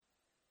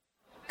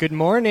Good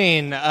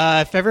morning.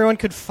 If everyone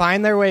could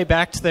find their way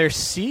back to their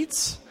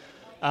seats,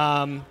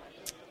 we're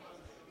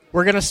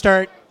going to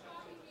start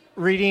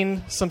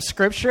reading some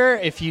scripture.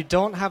 If you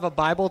don't have a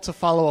Bible to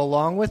follow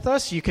along with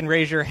us, you can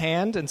raise your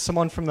hand and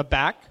someone from the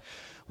back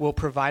will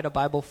provide a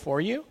Bible for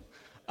you.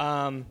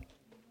 And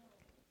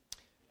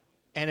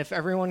if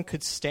everyone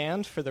could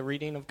stand for the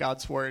reading of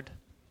God's Word.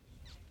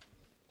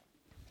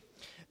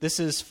 This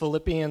is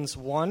Philippians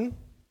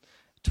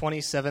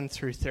 1:27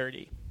 through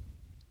 30.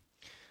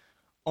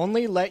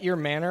 Only let your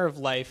manner of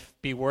life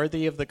be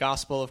worthy of the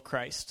gospel of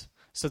Christ,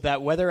 so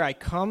that whether I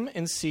come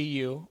and see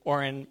you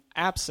or am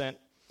absent,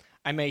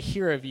 I may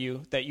hear of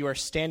you that you are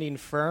standing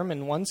firm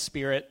in one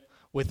spirit,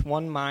 with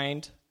one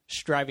mind,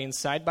 striving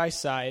side by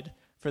side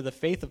for the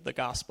faith of the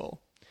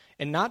gospel,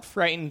 and not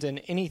frightened in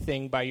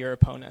anything by your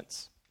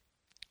opponents.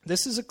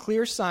 This is a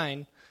clear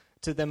sign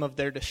to them of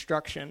their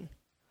destruction,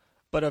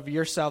 but of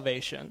your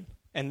salvation,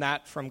 and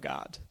that from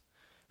God.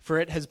 For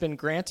it has been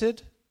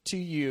granted to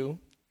you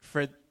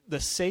for the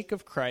sake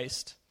of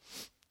Christ,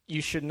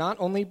 you should not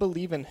only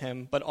believe in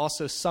him, but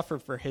also suffer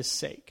for his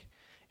sake,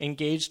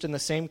 engaged in the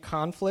same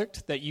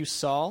conflict that you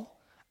saw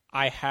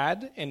I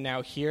had, and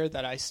now hear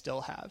that I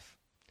still have.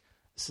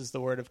 This is the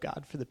word of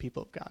God for the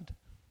people of God.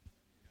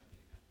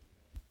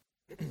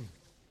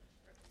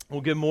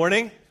 Well, good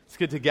morning. It's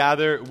good to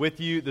gather with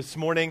you this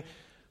morning.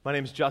 My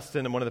name is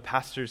Justin. I'm one of the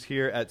pastors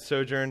here at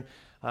Sojourn.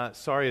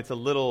 Sorry, it's a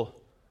little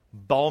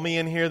balmy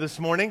in here this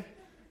morning.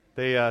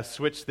 They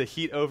switched the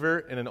heat over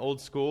in an old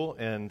school,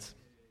 and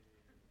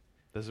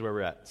this is where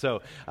we're at.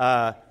 So,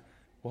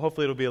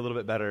 hopefully it'll be a little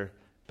bit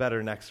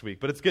better next week.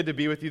 But it's good to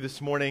be with you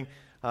this morning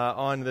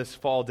on this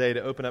fall day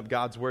to open up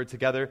God's Word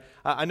together.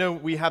 I know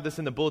we have this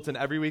in the bulletin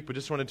every week, but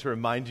just wanted to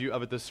remind you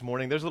of it this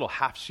morning. There's a little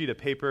half sheet of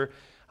paper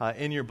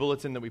in your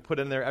bulletin that we put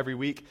in there every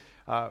week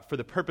for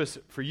the purpose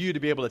for you to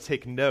be able to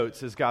take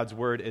notes as God's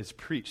Word is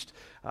preached.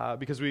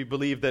 Because we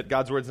believe that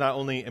God's Word is not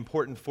only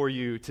important for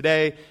you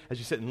today as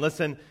you sit and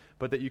listen,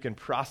 but that you can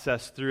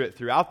process through it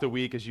throughout the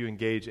week as you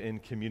engage in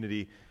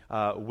community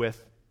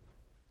with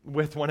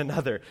one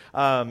another.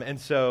 And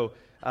so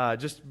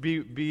just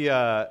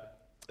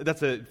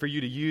that's for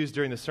you to use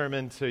during the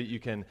sermon so you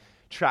can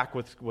track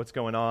what's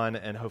going on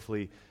and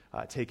hopefully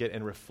take it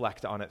and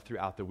reflect on it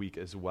throughout the week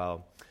as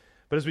well.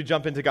 But as we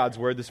jump into God's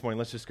Word this morning,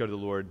 let's just go to the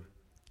Lord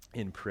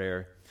in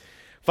prayer.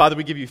 Father,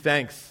 we give you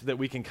thanks that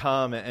we can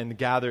come and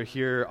gather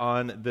here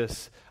on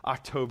this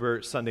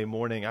October Sunday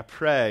morning. I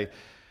pray,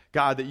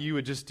 God, that you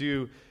would just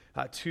do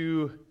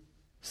two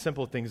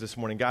simple things this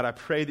morning. God, I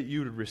pray that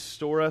you would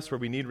restore us where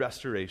we need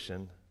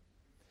restoration.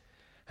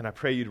 And I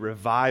pray you'd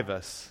revive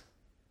us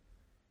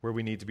where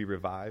we need to be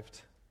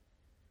revived.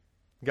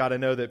 God, I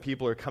know that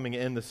people are coming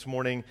in this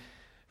morning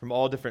from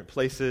all different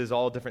places,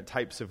 all different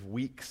types of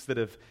weeks that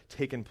have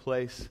taken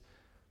place.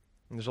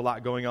 And there's a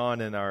lot going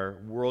on in our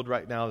world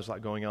right now. There's a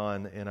lot going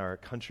on in our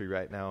country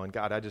right now. And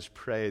God, I just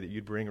pray that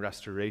you'd bring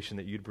restoration,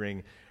 that you'd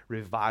bring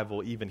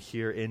revival even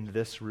here in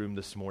this room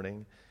this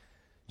morning.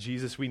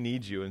 Jesus, we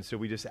need you. And so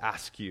we just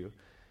ask you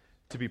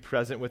to be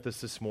present with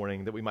us this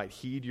morning, that we might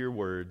heed your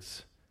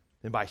words.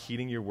 And by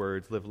heeding your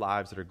words, live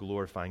lives that are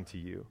glorifying to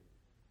you.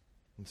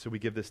 And so we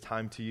give this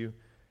time to you.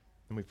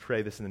 And we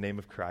pray this in the name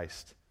of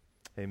Christ.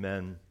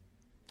 Amen.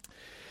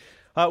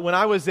 When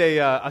I was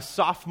a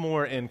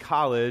sophomore in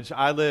college,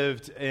 I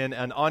lived in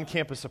an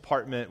on-campus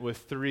apartment with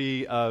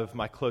three of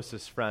my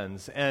closest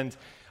friends. And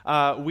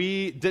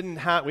we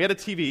had a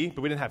TV,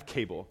 but we didn't have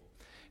cable.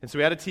 And so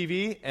we had a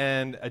TV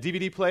and a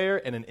DVD player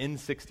and an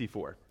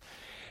N64.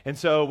 And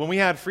so when we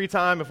had free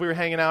time, if we were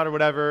hanging out or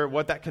whatever,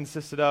 what that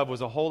consisted of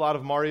was a whole lot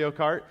of Mario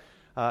Kart,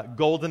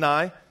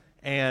 GoldenEye,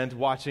 and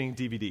watching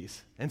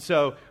DVDs. And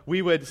so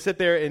we would sit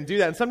there and do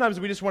that. And sometimes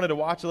we just wanted to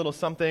watch a little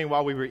something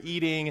while we were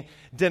eating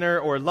dinner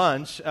or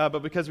lunch, but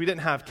because we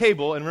didn't have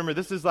cable, and remember,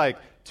 this is like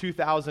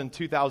 2000,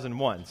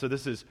 2001. So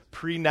this is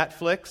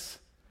pre-Netflix.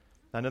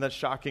 I know that's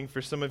shocking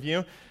for some of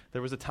you.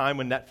 There was a time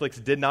when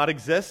Netflix did not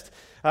exist,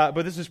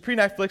 but this is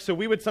pre-Netflix, so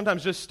we would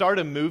sometimes just start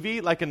a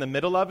movie, like in the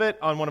middle of it,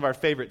 on one of our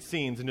favorite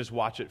scenes and just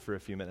watch it for a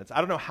few minutes. I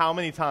don't know how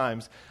many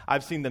times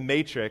I've seen The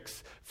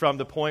Matrix from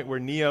the point where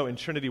Neo and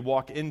Trinity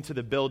walk into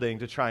the building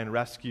to try and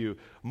rescue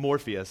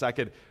Morpheus.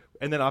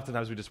 And then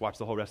oftentimes we just watch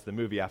the whole rest of the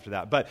movie after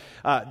that. But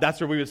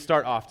that's where we would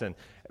start often.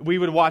 We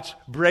would watch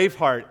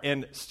Braveheart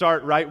and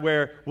start right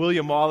where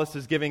William Wallace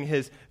is giving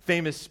his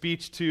famous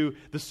speech to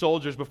the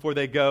soldiers before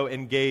they go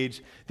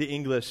engage the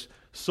English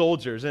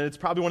soldiers. And it's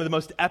probably one of the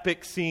most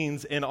epic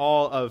scenes in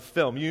all of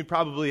film. You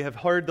probably have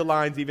heard the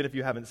lines even if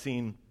you haven't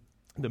seen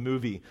the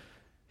movie.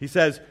 He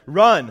says,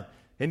 "Run,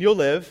 and you'll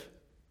live,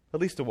 at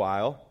least a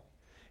while.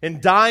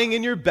 And dying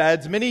in your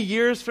beds many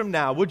years from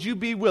now, would you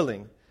be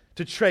willing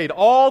to trade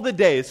all the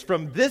days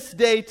from this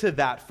day to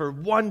that for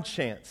one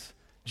chance,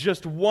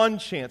 just one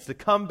chance to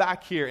come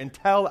back here and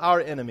tell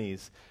our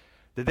enemies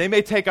that they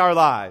may take our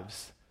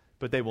lives,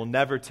 but they will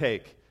never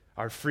take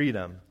our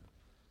freedom?"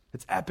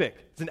 It's epic.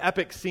 It's an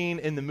epic scene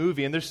in the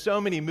movie. And there's so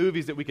many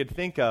movies that we could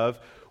think of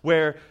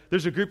where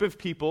there's a group of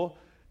people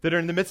that are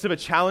in the midst of a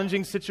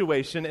challenging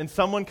situation, and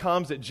someone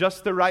comes at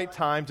just the right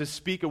time to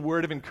speak a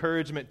word of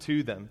encouragement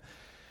to them,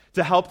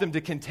 to help them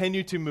to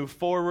continue to move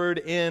forward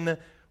in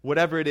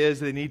whatever it is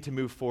they need to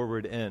move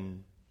forward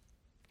in.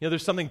 You know,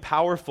 there's something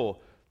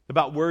powerful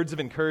about words of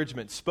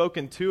encouragement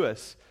spoken to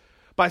us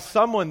by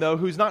someone, though,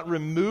 who's not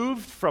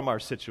removed from our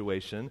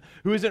situation,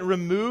 who isn't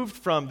removed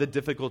from the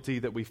difficulty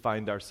that we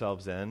find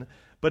ourselves in,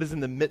 but is in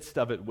the midst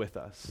of it with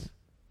us.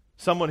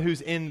 Someone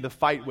who's in the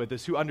fight with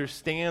us, who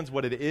understands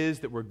what it is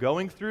that we're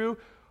going through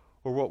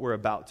or what we're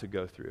about to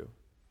go through.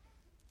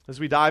 As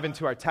we dive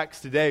into our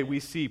text today, we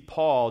see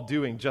Paul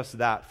doing just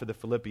that for the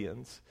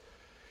Philippians.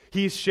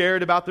 He's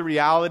shared about the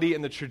reality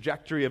and the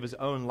trajectory of his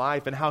own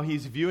life and how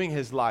he's viewing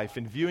his life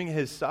and viewing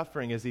his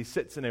suffering as he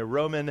sits in a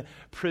Roman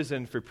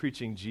prison for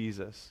preaching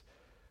Jesus.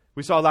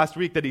 We saw last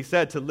week that he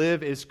said to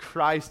live is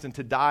Christ and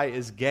to die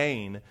is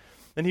gain.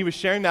 And he was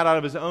sharing that out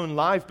of his own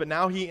life, but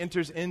now he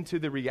enters into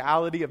the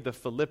reality of the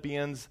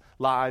Philippians'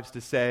 lives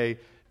to say,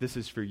 this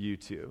is for you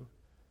too.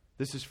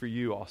 This is for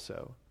you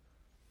also.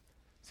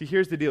 See,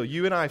 here's the deal.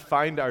 You and I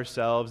find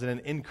ourselves in an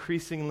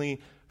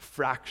increasingly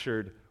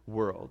fractured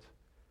world.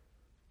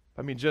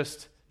 I mean,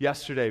 just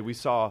yesterday we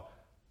saw,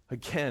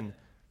 again,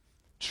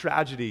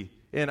 tragedy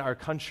in our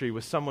country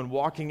with someone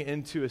walking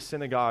into a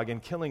synagogue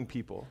and killing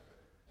people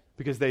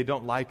because they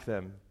don't like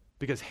them,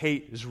 because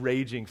hate is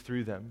raging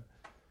through them.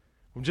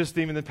 Just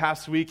even the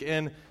past week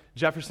in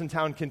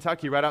Jeffersontown,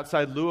 Kentucky, right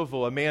outside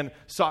Louisville, a man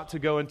sought to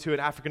go into an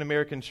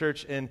African-American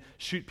church and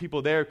shoot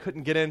people there,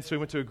 couldn't get in, so he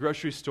went to a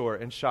grocery store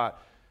and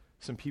shot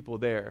some people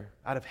there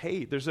out of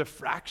hate. There's a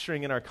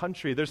fracturing in our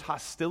country. There's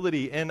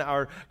hostility in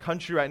our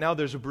country right now.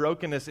 There's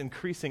brokenness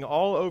increasing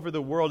all over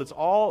the world. It's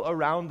all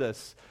around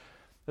us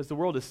as the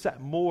world is set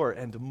more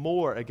and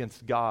more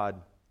against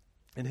God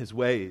and his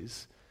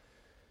ways.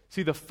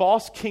 See, the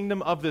false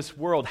kingdom of this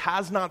world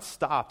has not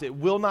stopped. It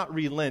will not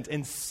relent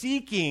in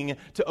seeking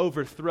to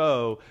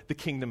overthrow the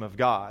kingdom of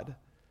God.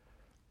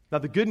 Now,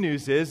 the good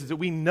news is that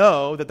we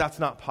know that that's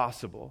not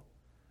possible.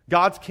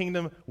 God's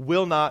kingdom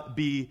will not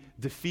be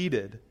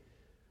defeated.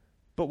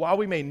 But while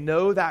we may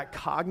know that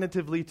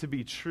cognitively to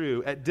be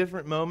true, at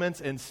different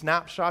moments and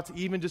snapshots,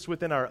 even just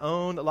within our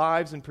own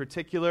lives in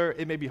particular,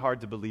 it may be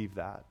hard to believe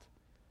that.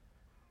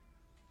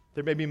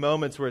 There may be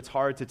moments where it's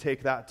hard to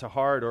take that to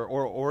heart or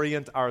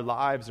orient our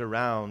lives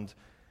around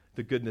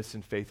the goodness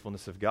and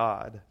faithfulness of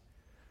God.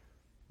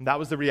 And that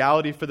was the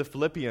reality for the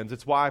Philippians.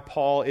 It's why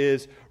Paul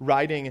is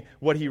writing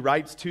what he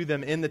writes to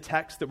them in the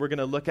text that we're going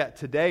to look at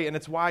today. And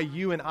it's why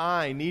you and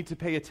I need to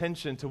pay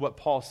attention to what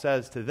Paul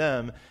says to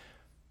them,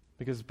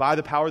 because by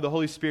the power of the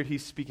Holy Spirit,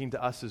 he's speaking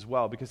to us as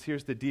well. Because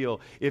here's the deal.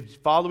 If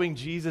following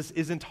Jesus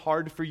isn't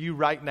hard for you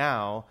right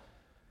now,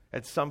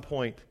 at some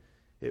point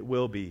it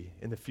will be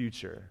in the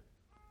future.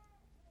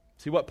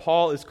 See, what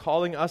Paul is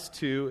calling us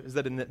to is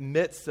that in the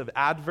midst of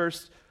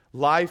adverse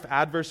life,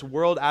 adverse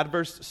world,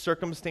 adverse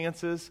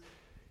circumstances,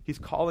 he's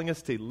calling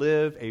us to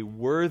live a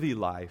worthy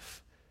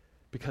life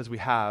because we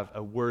have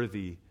a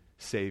worthy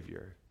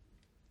Savior.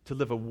 To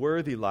live a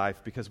worthy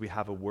life because we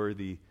have a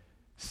worthy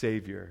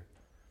Savior.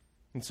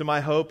 And so my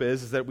hope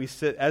is that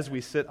as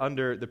we sit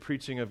under the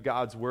preaching of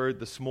God's word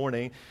this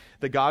morning,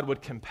 that God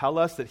would compel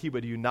us, that he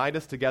would unite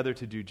us together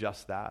to do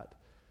just that,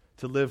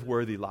 to live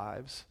worthy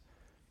lives.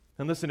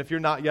 And listen, if you're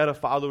not yet a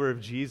follower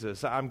of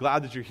Jesus, I'm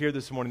glad that you're here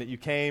this morning, that you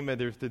came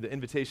either through the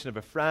invitation of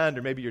a friend,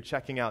 or maybe you're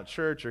checking out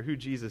church or who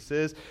Jesus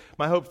is.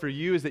 My hope for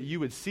you is that you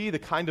would see the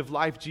kind of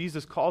life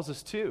Jesus calls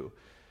us to,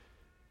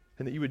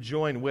 and that you would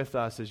join with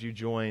us as you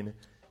join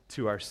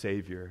to our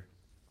Savior.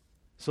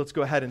 So let's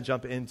go ahead and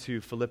jump into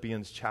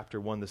Philippians chapter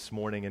 1 this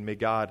morning, and may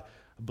God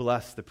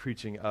bless the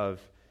preaching of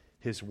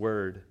his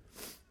word.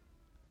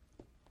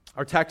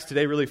 Our text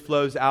today really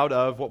flows out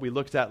of what we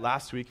looked at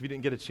last week. If you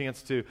didn't get a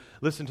chance to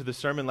listen to the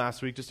sermon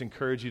last week, just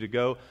encourage you to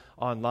go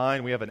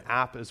online. We have an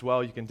app as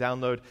well you can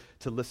download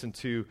to listen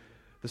to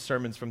the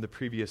sermons from the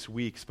previous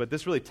weeks. But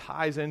this really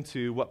ties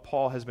into what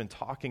Paul has been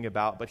talking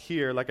about. But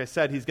here, like I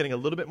said, he's getting a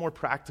little bit more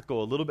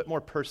practical, a little bit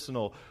more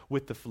personal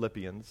with the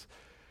Philippians.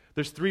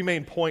 There's three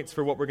main points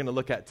for what we're going to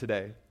look at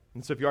today.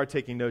 And so if you are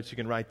taking notes, you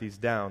can write these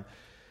down.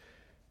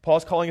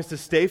 Paul's calling us to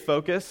stay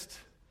focused,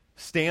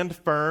 stand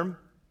firm,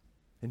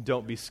 and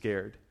don't be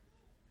scared.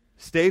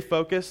 Stay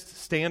focused,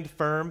 stand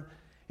firm,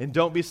 and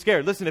don't be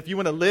scared. Listen, if you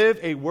want to live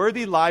a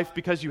worthy life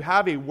because you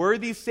have a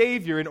worthy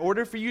Savior, in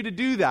order for you to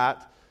do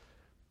that,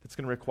 it's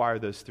going to require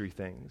those three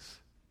things.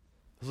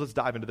 So let's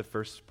dive into the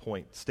first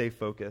point. Stay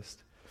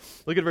focused.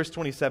 Look at verse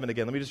 27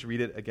 again. Let me just read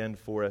it again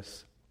for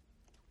us.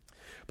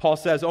 Paul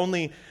says,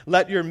 "Only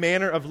let your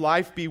manner of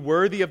life be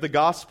worthy of the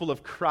gospel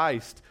of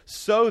Christ,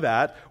 so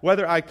that,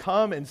 whether I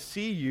come and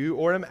see you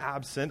or am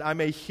absent, I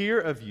may hear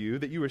of you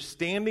that you are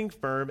standing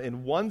firm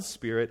in one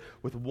spirit,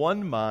 with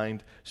one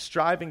mind,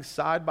 striving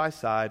side by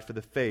side for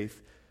the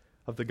faith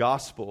of the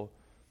gospel."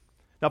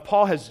 Now,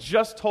 Paul has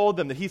just told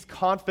them that he's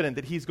confident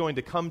that he's going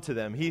to come to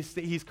them.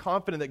 He's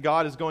confident that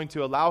God is going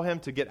to allow him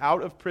to get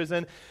out of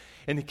prison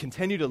and to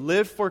continue to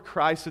live for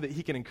Christ so that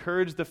he can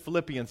encourage the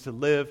Philippians to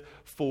live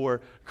for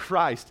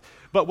Christ.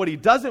 But what he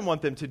doesn't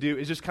want them to do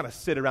is just kind of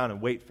sit around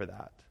and wait for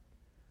that.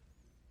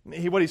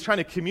 What he's trying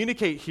to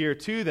communicate here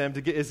to them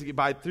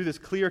through this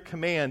clear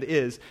command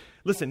is,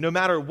 listen, no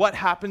matter what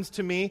happens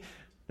to me,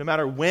 no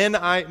matter when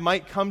I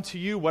might come to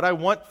you, what I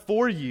want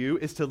for you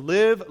is to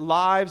live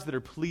lives that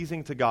are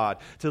pleasing to God,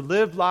 to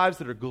live lives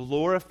that are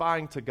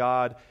glorifying to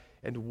God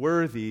and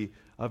worthy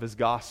of his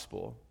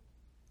gospel.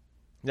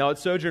 Now, at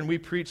Sojourn, we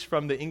preach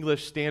from the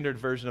English Standard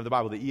Version of the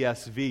Bible, the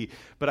ESV,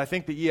 but I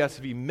think the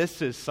ESV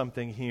misses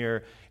something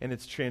here in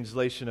its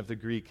translation of the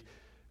Greek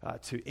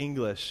to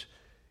English.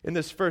 In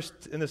this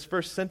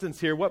first sentence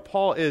here, what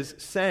Paul is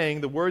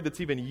saying, the word that's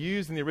even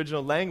used in the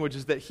original language,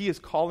 is that he is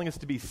calling us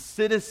to be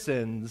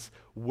citizens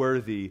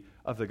worthy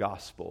of the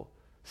gospel.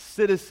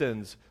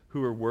 Citizens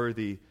who are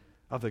worthy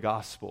of the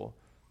gospel.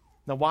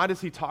 Now, why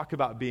does he talk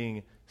about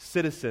being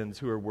citizens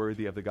who are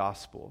worthy of the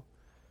gospel?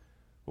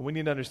 Well, we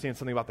need to understand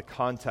something about the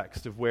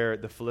context of where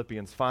the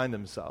Philippians find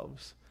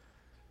themselves.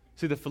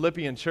 See, the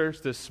Philippian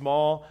church, this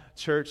small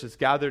church that's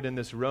gathered in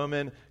this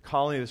Roman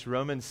colony, this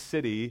Roman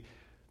city,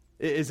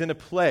 is in a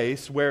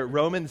place where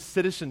Roman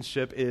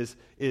citizenship is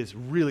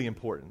really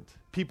important.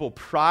 People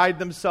pride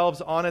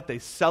themselves on it. They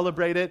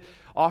celebrate it.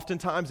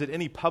 Oftentimes at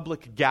any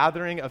public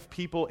gathering of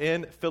people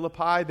in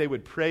Philippi, they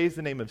would praise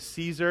the name of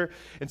Caesar.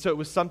 And so it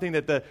was something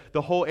that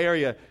the whole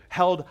area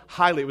held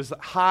highly. It was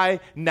high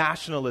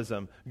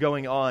nationalism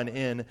going on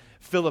in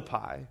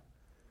Philippi.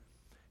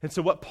 And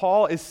so what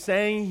Paul is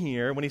saying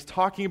here when he's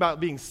talking about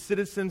being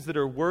citizens that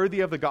are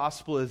worthy of the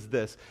gospel is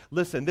this.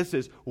 Listen, this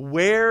is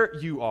where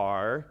you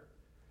are,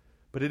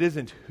 but it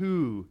isn't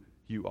who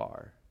you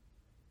are.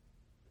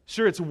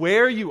 Sure, it's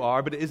where you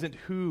are, but it isn't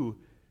who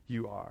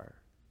you are.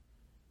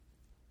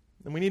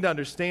 And we need to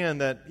understand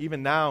that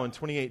even now in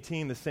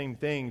 2018, the same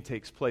thing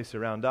takes place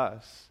around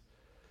us.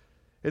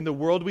 And the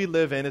world we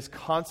live in is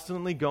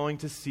constantly going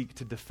to seek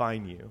to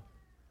define you,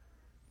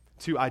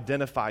 to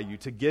identify you,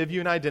 to give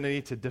you an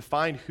identity, to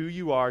define who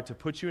you are, to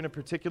put you in a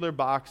particular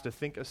box, to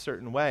think a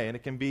certain way. And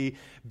it can be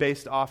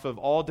based off of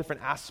all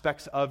different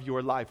aspects of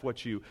your life,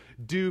 what you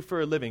do for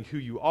a living, who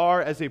you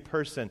are as a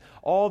person,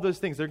 all those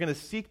things. They're going to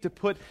seek to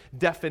put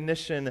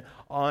definition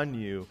on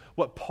you.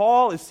 What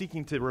Paul is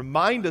seeking to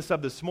remind us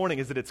of this morning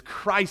is that it's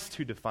Christ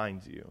who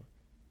defines you,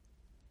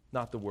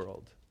 not the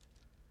world.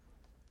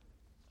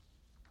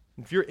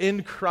 If you're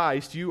in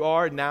Christ, you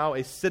are now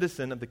a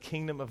citizen of the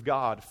kingdom of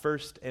God,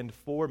 first and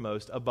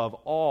foremost, above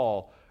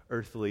all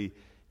earthly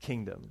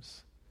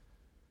kingdoms.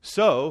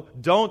 So,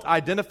 don't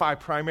identify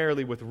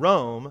primarily with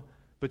Rome,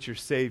 but your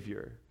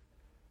Savior.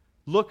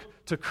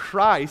 Look to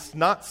Christ,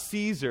 not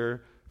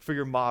Caesar, for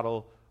your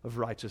model of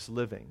righteous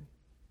living.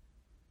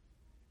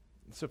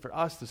 So for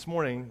us this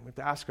morning, we have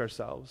to ask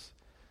ourselves,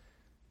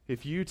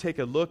 if you take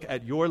a look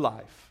at your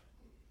life,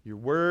 your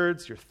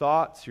words, your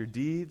thoughts, your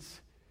deeds,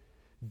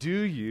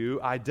 do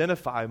you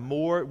identify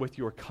more with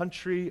your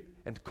country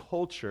and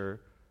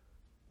culture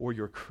or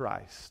your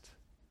Christ?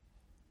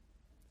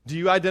 Do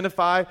you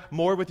identify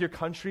more with your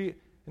country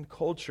and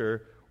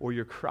culture or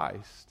your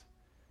Christ?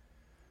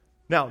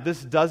 Now,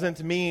 this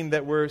doesn't mean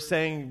that we're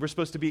saying we're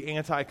supposed to be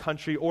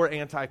anti-country or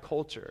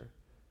anti-culture.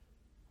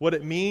 What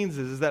it means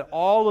is that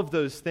all of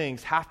those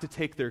things have to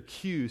take their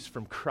cues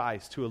from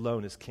Christ, who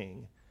alone is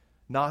King,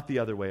 not the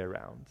other way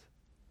around.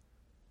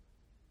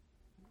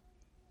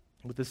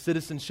 With a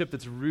citizenship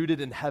that's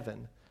rooted in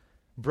heaven,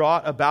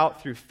 brought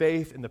about through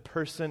faith in the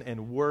person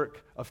and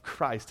work of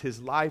Christ,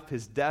 his life,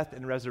 his death,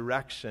 and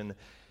resurrection,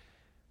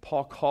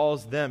 Paul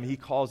calls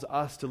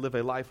us to live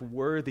a life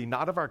worthy,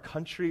 not of our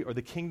country or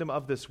the kingdom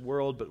of this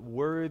world, but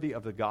worthy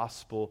of the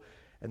gospel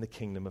and the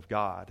kingdom of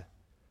God.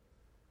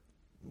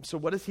 So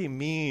what does he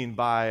mean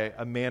by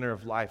a manner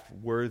of life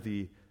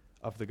worthy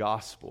of the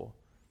gospel?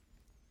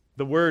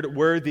 The word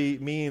worthy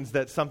means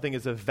that something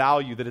is of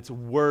value, that it's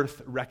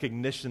worth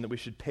recognition, that we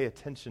should pay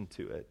attention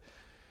to it.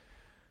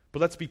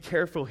 But let's be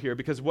careful here,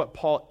 because what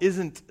Paul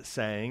isn't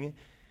saying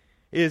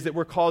is that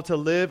we're called to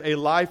live a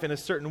life in a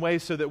certain way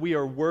so that we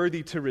are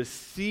worthy to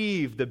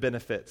receive the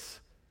benefits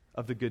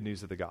of the good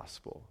news of the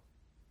gospel.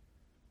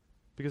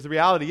 Because the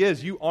reality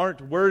is, you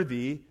aren't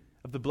worthy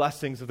of the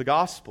blessings of the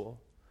gospel.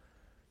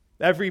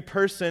 Every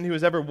person who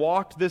has ever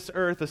walked this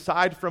earth,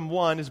 aside from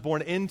one, is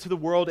born into the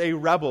world a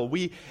rebel.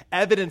 We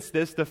evidence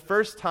this the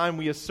first time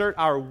we assert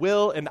our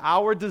will and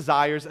our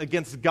desires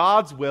against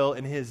God's will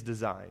and his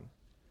design.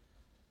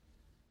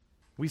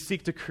 We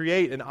seek to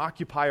create and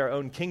occupy our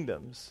own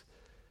kingdoms,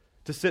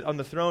 to sit on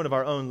the throne of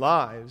our own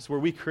lives, where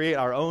we create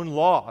our own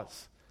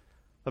laws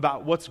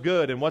about what's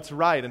good and what's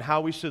right and how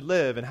we should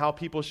live and how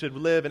people should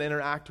live and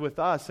interact with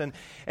us. And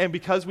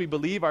because we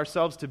believe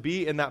ourselves to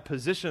be in that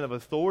position of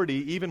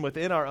authority, even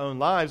within our own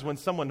lives, when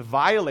someone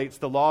violates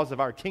the laws of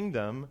our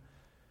kingdom,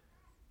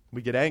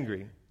 we get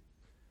angry.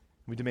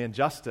 We demand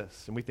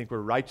justice, and we think we're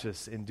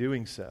righteous in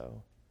doing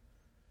so.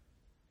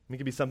 It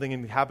could be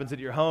something that happens at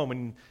your home,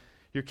 and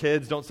your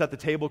kids don't set the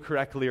table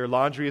correctly, or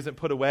laundry isn't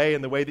put away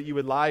in the way that you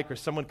would like, or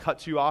someone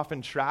cuts you off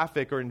in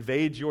traffic, or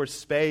invades your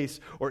space,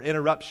 or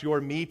interrupts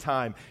your me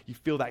time. You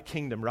feel that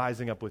kingdom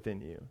rising up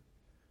within you.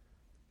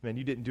 Man,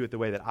 you didn't do it the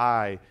way that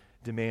I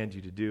demand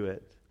you to do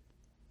it.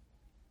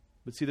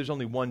 But see, there's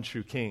only one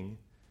true king,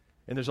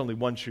 and there's only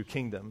one true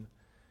kingdom.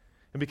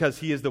 And because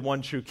he is the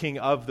one true king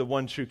of the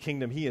one true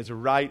kingdom, he is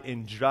right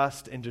and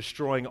just in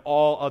destroying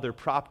all other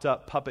propped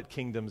up puppet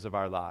kingdoms of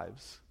our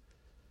lives.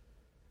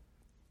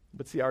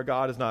 But see, our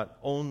God is not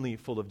only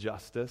full of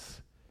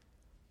justice,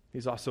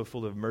 he's also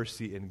full of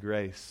mercy and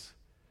grace.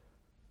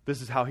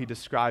 This is how he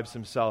describes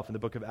himself in the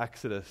book of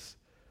Exodus.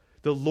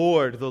 The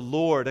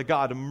Lord, a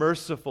God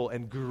merciful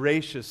and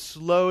gracious,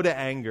 slow to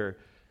anger,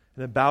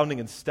 and abounding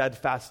in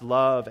steadfast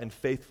love and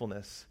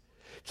faithfulness,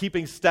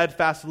 keeping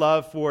steadfast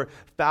love for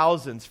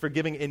thousands,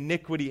 forgiving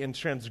iniquity and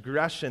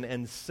transgression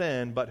and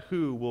sin, but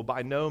who will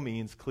by no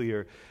means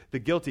clear the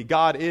guilty.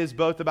 God is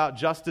both about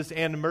justice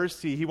and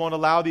mercy. He won't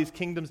allow these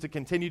kingdoms to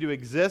continue to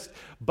exist,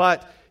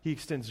 but he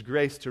extends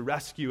grace to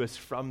rescue us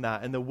from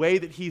that. And the way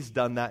that he's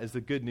done that is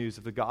the good news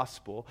of the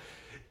gospel.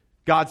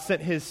 God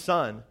sent his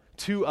Son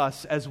to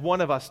us as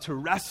one of us to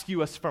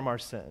rescue us from our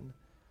sin,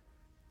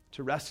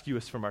 to rescue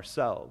us from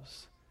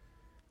ourselves.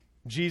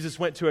 Jesus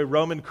went to a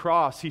Roman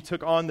cross. He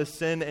took on the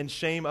sin and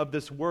shame of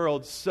this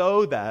world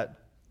so that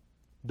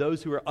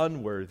those who are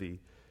unworthy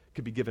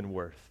could be given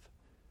worth,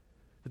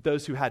 that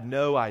those who had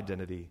no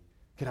identity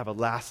could have a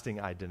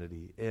lasting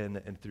identity in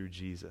and through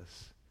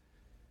Jesus.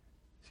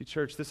 See,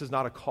 church, this is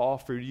not a call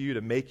for you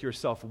to make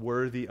yourself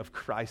worthy of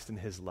Christ and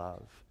his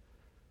love.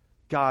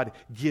 God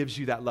gives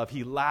you that love.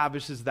 He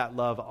lavishes that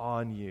love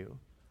on you.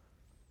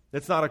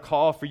 It's not a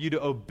call for you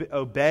to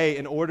obey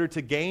in order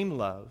to gain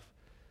love.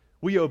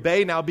 We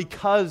obey now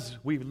because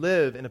we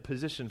live in a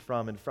position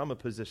from a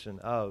position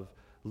of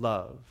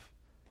love.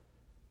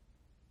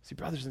 See,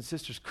 brothers and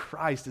sisters,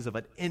 Christ is of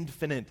an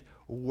infinite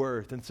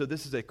worth. And so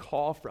this is a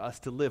call for us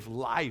to live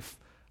life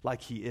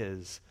like he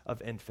is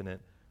of infinite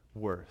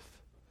worth.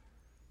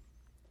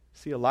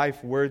 See, a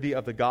life worthy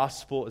of the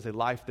gospel is a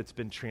life that's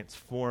been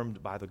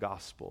transformed by the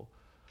gospel.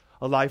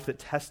 A life that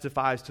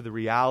testifies to the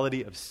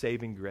reality of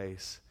saving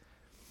grace.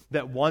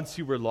 That once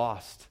you were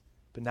lost,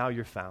 but now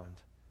you're found.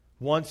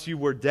 Once you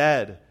were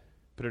dead,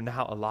 but are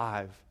now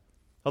alive.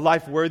 A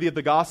life worthy of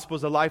the gospel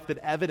is a life that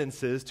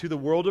evidences to the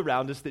world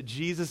around us that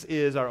Jesus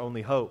is our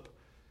only hope.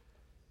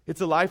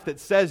 It's a life that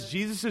says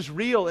Jesus is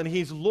real and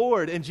he's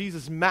Lord and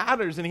Jesus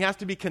matters and he has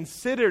to be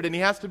considered and he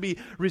has to be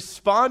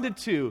responded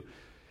to.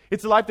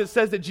 It's a life that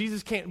says that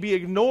Jesus can't be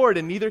ignored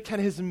and neither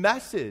can his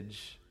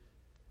message.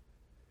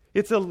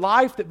 It's a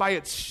life that by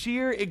its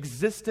sheer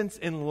existence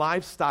and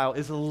lifestyle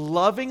is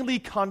lovingly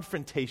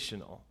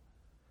confrontational.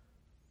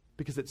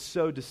 Because it's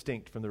so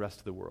distinct from the rest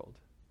of the world.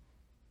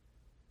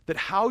 That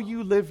how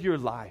you live your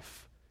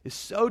life is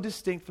so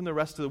distinct from the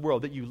rest of the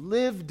world, that you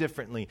live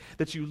differently,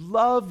 that you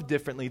love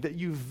differently, that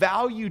you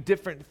value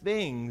different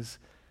things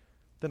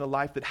than a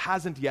life that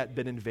hasn't yet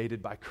been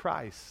invaded by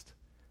Christ.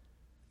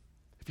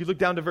 If you look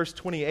down to verse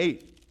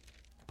 28,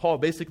 Paul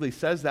basically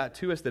says that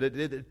to us, that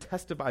it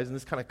testifies in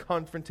this kind of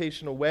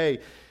confrontational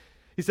way.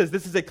 He says,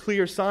 this is a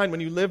clear sign.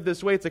 When you live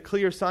this way, it's a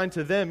clear sign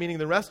to them, meaning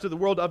the rest of the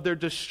world, of their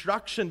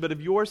destruction, but of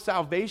your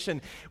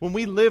salvation. When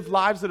we live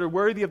lives that are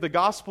worthy of the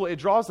gospel, it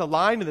draws a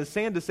line in the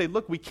sand to say,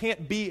 look, we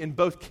can't be in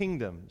both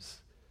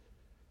kingdoms.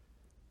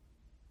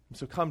 And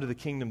so come to the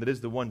kingdom that is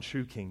the one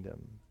true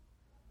kingdom.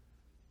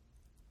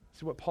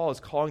 See, what Paul is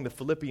calling the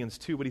Philippians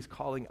to, what he's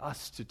calling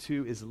us to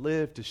too, is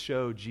live to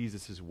show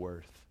Jesus'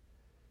 worth.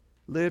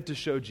 Live to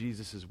show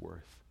Jesus'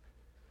 worth.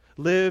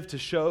 Live to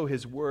show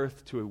his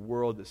worth to a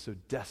world that so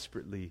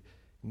desperately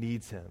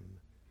needs him.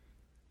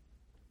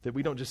 That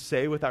we don't just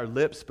say with our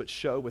lips, but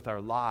show with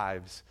our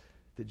lives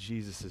that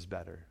Jesus is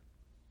better.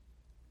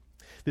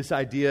 This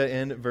idea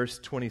in verse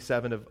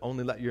 27 of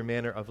only let your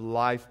manner of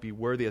life be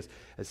worthy as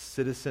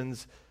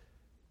citizens,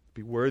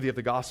 be worthy of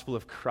the gospel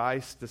of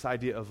Christ. This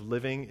idea of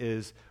living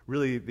is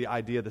really the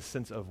idea, the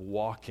sense of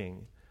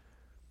walking.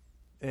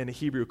 In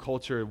Hebrew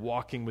culture,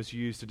 walking was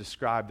used to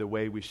describe the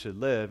way we should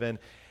live.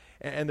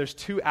 And there's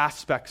two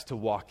aspects to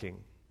walking,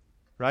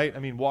 right? I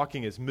mean,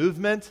 walking is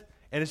movement,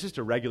 and it's just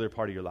a regular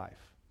part of your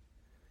life.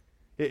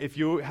 If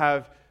you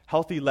have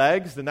healthy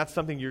legs, then that's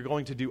something you're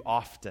going to do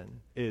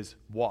often, is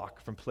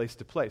walk from place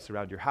to place,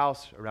 around your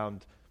house,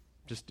 around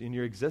just in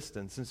your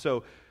existence. And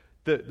so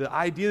the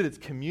idea that it's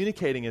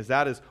communicating is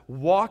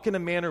walk in a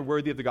manner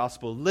worthy of the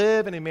gospel.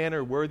 Live in a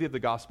manner worthy of the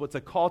gospel. It's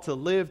a call to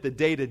live the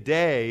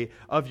day-to-day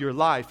of your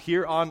life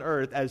here on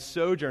earth as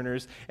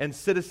sojourners and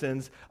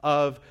citizens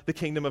of the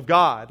kingdom of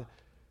God.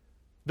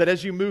 That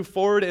as you move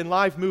forward in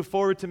life, move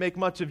forward to make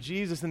much of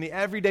Jesus in the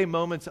everyday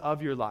moments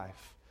of your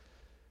life.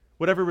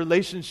 Whatever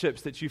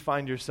relationships that you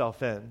find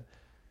yourself in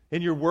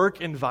your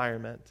work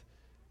environment,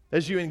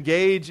 as you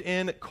engage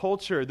in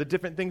culture, the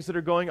different things that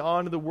are going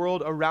on in the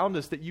world around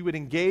us, that you would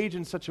engage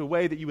in such a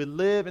way, that you would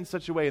live in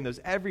such a way in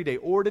those everyday,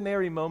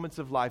 ordinary moments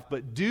of life,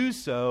 but do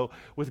so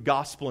with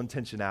gospel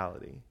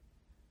intentionality.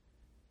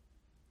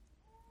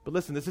 But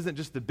listen, this isn't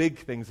just the big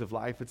things of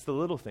life, it's the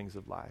little things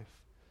of life.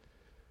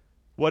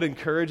 What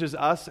encourages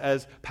us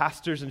as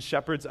pastors and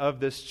shepherds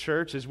of this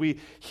church, as we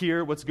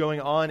hear what's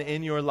going on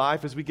in your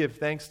life, as we give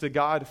thanks to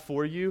God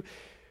for you,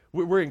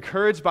 we're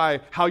encouraged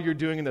by how you're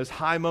doing in those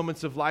high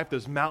moments of life,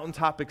 those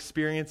mountaintop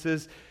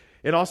experiences.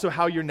 and also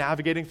how you're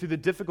navigating through the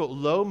difficult,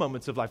 low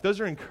moments of life. Those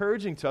are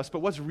encouraging to us, but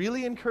what's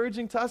really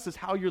encouraging to us is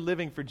how you're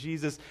living for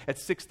Jesus at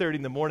 6:30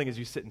 in the morning as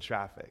you sit in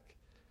traffic.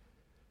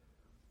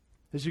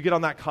 As you get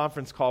on that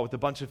conference call with a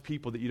bunch of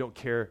people that you don't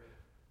care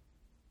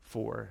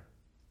for.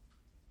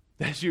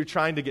 As you're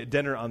trying to get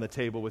dinner on the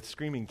table with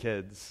screaming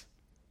kids.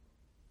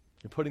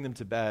 You're putting them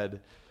to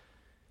bed.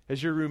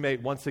 As your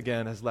roommate once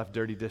again has left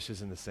dirty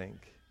dishes in the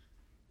sink.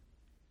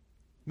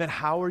 Man,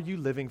 how are you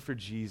living for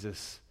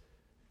Jesus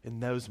in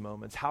those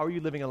moments? How are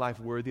you living a life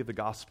worthy of the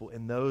gospel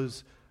in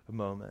those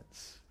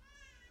moments?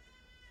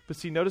 But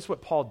see, notice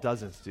what Paul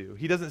doesn't do.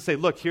 He doesn't say,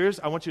 look,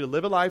 I want you to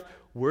live a life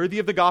worthy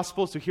of the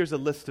gospel, so here's a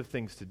list of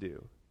things to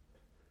do.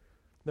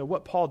 No,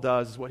 what Paul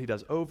does is what he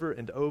does over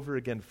and over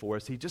again for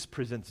us. He just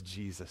presents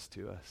Jesus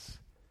to us.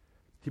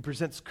 He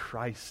presents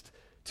Christ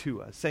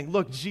to us, saying,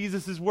 look,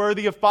 Jesus is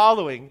worthy of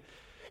following.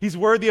 He's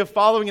worthy of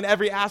following in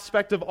every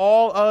aspect of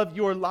all of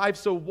your life,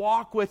 so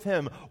walk with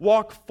him,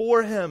 walk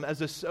for him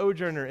as a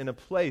sojourner in a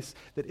place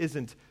that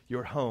isn't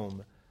your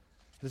home,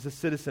 as a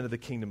citizen of the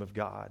kingdom of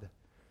God.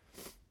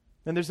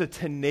 And there's a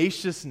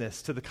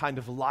tenaciousness to the kind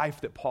of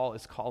life that Paul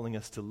is calling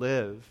us to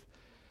live,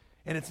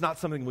 and it's not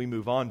something we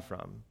move on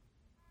from.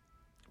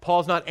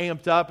 Paul's not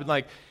amped up and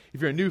like, if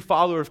you're a new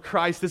follower of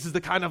Christ, this is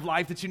the kind of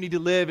life that you need to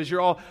live as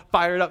you're all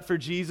fired up for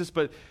Jesus,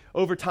 but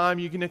over time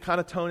you can kind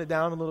of tone it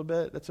down a little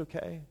bit. That's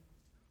okay.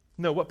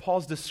 No, what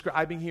Paul's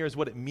describing here is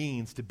what it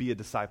means to be a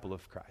disciple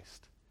of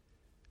Christ.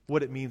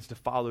 What it means to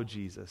follow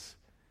Jesus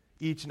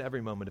each and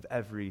every moment of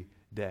every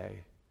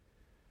day.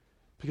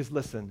 Because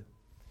listen,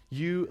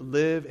 you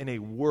live in a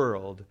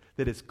world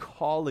that is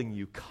calling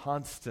you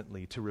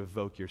constantly to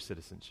revoke your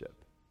citizenship.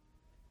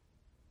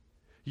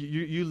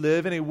 You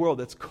live in a world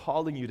that's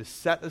calling you to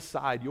set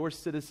aside your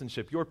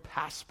citizenship, your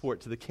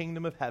passport to the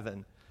kingdom of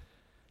heaven,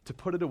 to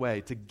put it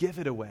away, to give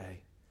it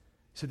away,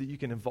 so that you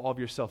can involve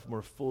yourself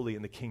more fully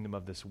in the kingdom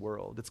of this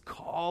world. It's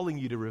calling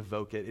you to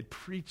revoke it. It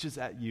preaches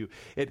at you.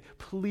 It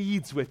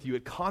pleads with you.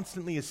 It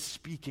constantly is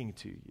speaking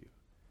to you.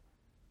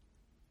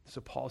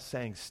 So Paul's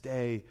saying,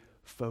 stay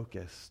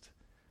focused.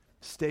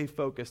 Stay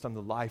focused on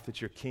the life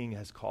that your King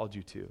has called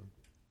you to.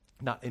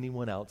 Not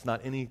anyone else, not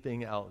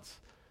anything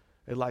else.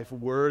 A life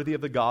worthy of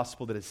the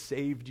gospel that has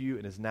saved you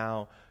and is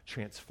now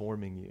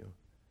transforming you.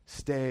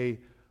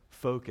 Stay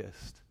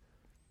focused.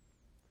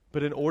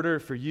 But in order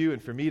for you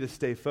and for me to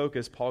stay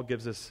focused, Paul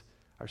gives us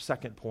our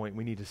second point.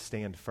 We need to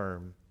stand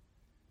firm.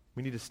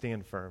 We need to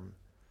stand firm.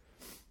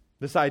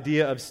 This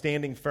idea of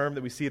standing firm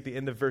that we see at the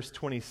end of verse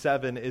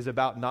 27 is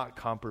about not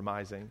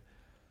compromising,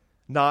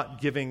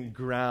 not giving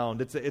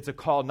ground. It's a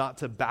call not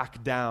to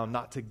back down,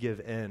 not to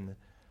give in.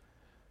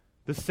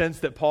 The sense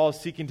that Paul is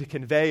seeking to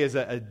convey is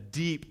a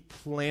deep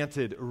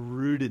planted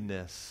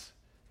rootedness,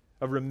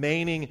 a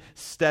remaining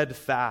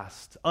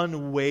steadfast,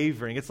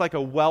 unwavering. It's like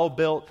a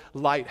well-built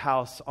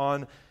lighthouse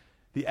on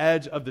the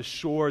edge of the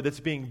shore that's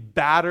being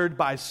battered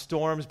by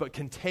storms but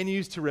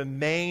continues to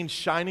remain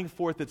shining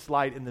forth its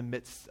light in the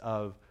midst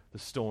of the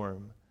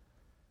storm.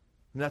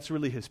 And that's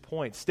really his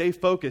point. Stay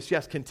focused.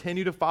 Yes,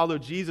 continue to follow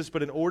Jesus,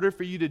 but in order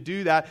for you to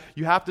do that,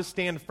 you have to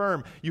stand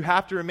firm. You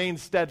have to remain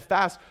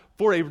steadfast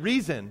for a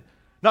reason.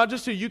 Not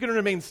just so you can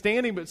remain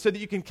standing, but so that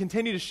you can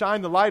continue to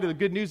shine the light of the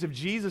good news of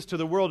Jesus to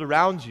the world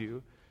around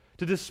you,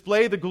 to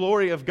display the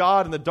glory of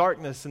God in the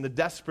darkness and the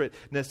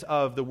desperateness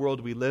of the world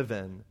we live in.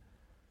 And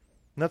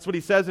that's what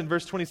he says in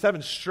verse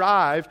 27,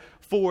 strive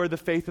for the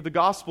faith of the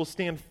gospel.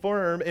 Stand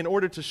firm in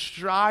order to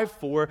strive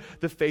for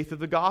the faith of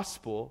the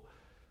gospel.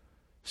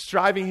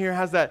 Striving here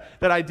has that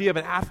idea of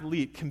an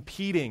athlete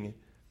competing.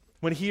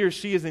 When he or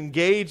she is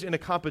engaged in a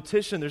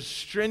competition, there's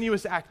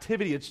strenuous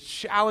activity. It's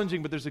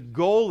challenging, but there's a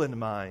goal in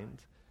mind.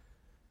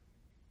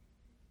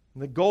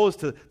 And the goal is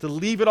to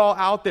leave it all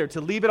out there, to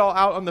leave it all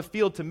out on the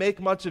field, to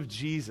make much of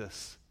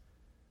Jesus,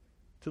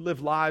 to live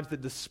lives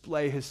that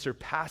display his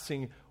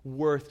surpassing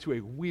worth to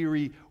a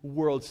weary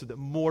world so that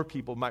more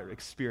people might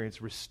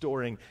experience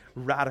restoring,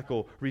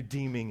 radical,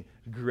 redeeming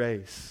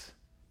grace.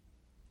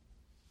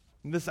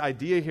 And this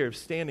idea here of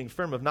standing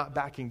firm, of not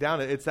backing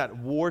down, it's that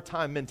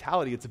wartime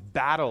mentality. It's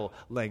battle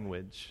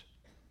language.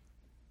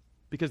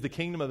 Because the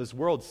kingdom of this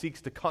world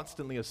seeks to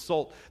constantly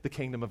assault the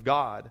kingdom of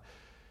God.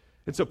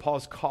 And so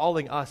Paul's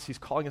calling us, he's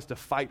calling us to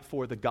fight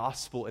for the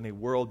gospel in a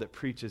world that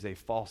preaches a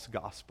false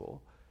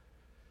gospel.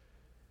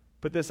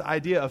 But this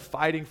idea of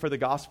fighting for the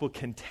gospel,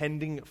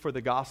 contending for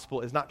the gospel,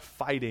 is not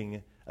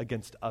fighting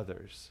against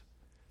others.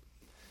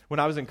 When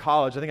I was in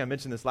college, I think I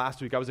mentioned this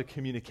last week, I was a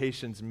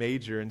communications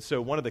major, and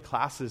so one of the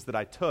classes that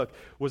I took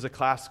was a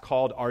class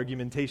called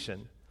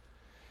argumentation.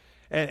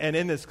 And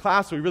in this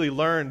class, we really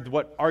learned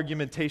what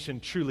argumentation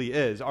truly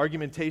is.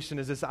 Argumentation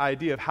is this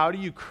idea of how do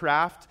you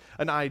craft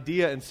an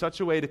idea in such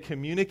a way to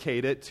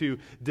communicate it, to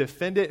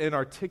defend it and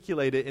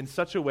articulate it in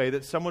such a way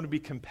that someone would be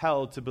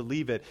compelled to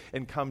believe it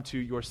and come to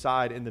your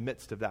side in the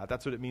midst of that.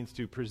 That's what it means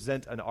to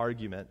present an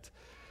argument.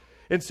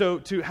 And so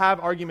to have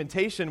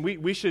argumentation,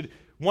 we should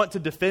want to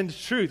defend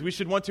truth. We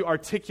should want to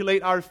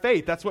articulate our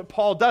faith. That's what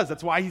Paul does.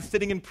 That's why he's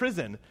sitting in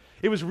prison.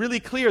 It was really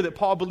clear that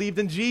Paul believed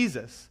in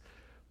Jesus.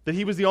 that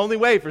he was the only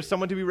way for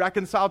someone to be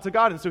reconciled to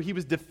God. And so he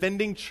was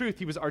defending truth.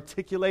 He was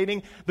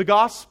articulating the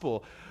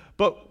gospel.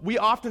 But we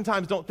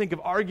oftentimes don't think of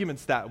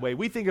arguments that way.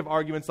 We think of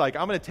arguments like,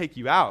 I'm going to take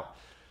you out.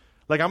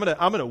 Like, I'm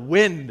going to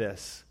win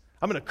this.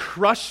 I'm going to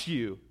crush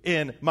you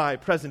in my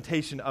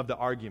presentation of the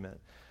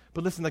argument.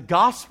 But listen, the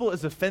gospel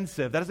is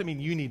offensive. That doesn't mean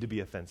you need to be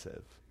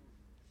offensive.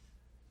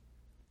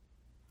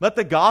 Let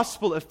the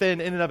gospel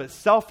offend in and of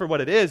itself for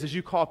what it is as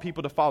you call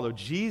people to follow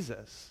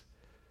Jesus.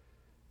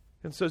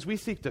 And so as we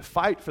seek to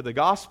fight for the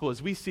gospel,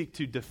 as we seek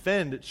to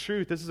defend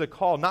truth, this is a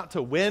call not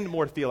to win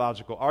more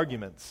theological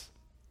arguments,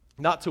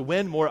 not to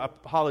win more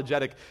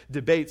apologetic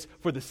debates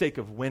for the sake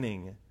of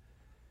winning.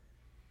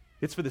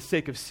 It's for the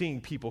sake of seeing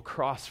people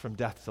cross from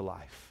death to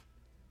life,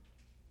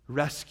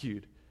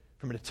 rescued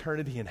from an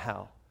eternity in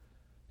hell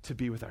to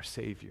be with our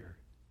Savior.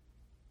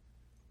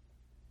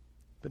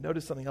 But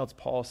notice something else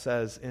Paul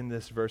says in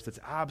this verse that's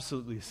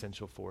absolutely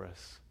essential for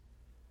us.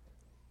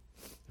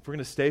 If we're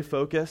going to stay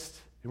focused,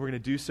 and we're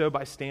going to do so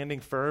by standing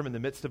firm in the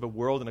midst of a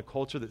world and a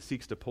culture that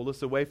seeks to pull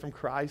us away from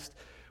Christ,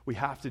 we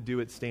have to do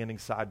it standing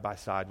side by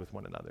side with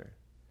one another.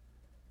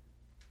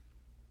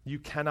 You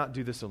cannot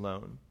do this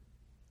alone.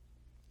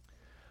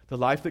 The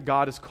life that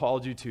God has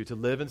called you to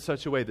live in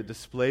such a way that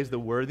displays the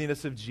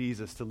worthiness of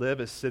Jesus, to live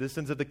as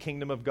citizens of the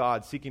kingdom of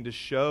God, seeking to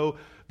show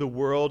the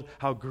world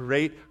how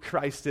great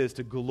Christ is,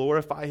 to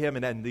glorify him,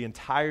 and the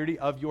entirety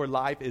of your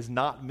life is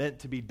not meant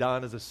to be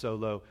done as a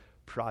solo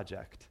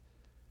project.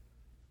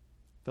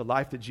 The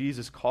life that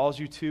Jesus calls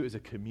you to is a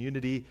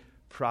community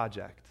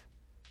project,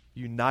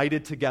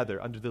 united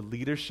together under the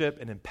leadership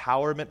and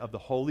empowerment of the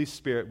Holy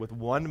Spirit with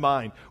one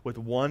mind, with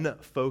one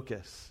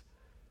focus.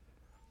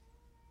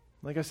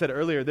 Like I said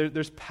earlier,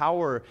 there's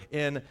power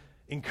in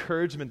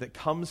encouragement that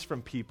comes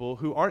from people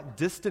who aren't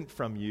distant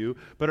from you,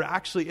 but are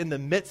actually in the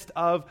midst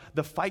of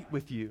the fight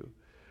with you,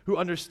 who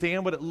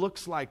understand what it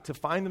looks like to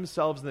find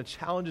themselves in the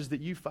challenges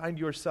that you find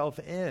yourself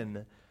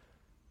in.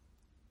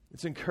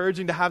 It's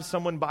encouraging to have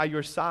someone by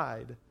your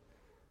side,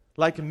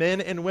 like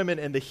men and women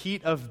in the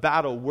heat of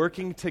battle,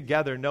 working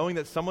together, knowing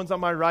that someone's on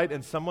my right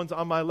and someone's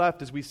on my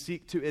left as we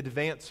seek to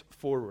advance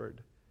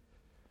forward.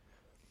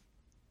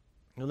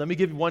 Now, let me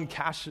give you one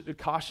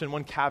caution,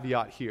 one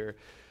caveat here,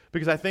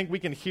 because I think we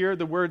can hear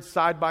the word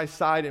side by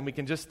side and we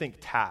can just think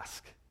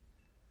task.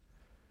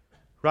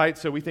 Right?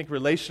 So we think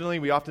relationally,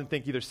 we often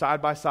think either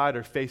side by side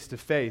or face to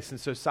face. And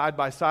so side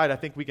by side, I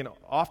think we can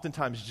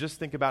oftentimes just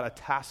think about a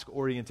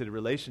task-oriented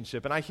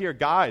relationship. And I hear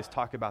guys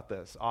talk about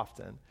this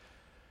often.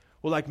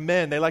 Well, like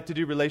men, they like to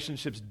do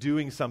relationships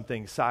doing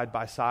something side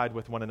by side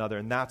with one another,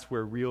 and that's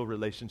where real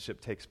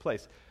relationship takes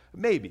place.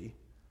 Maybe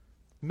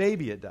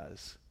it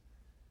does.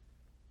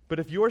 But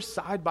if you're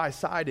side by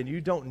side and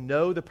you don't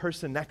know the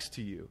person next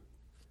to you,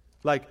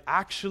 like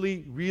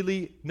actually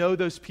really know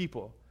those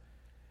people,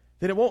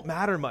 then it won't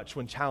matter much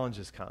when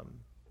challenges come.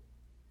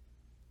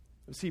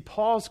 See,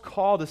 Paul's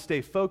call to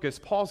stay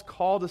focused, Paul's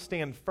call to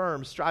stand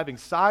firm, striving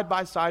side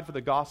by side for the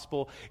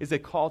gospel, is a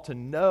call to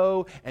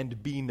know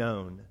and be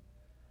known.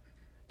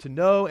 To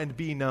know and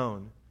be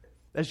known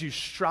as you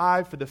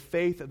strive for the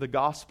faith of the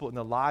gospel in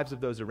the lives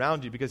of those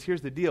around you. Because here's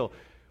the deal.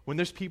 When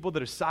there's people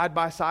that are side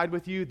by side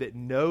with you, that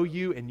know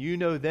you and you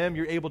know them,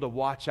 you're able to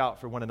watch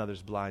out for one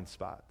another's blind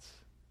spots.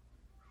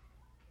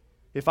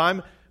 If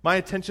my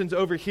attention's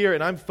over here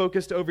and I'm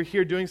focused over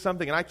here doing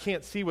something and I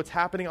can't see what's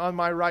happening on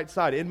my right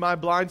side in my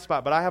blind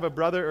spot, but I have a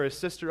brother or a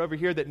sister over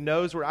here that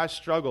knows where I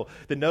struggle,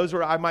 that knows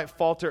where I might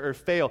falter or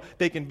fail,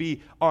 they can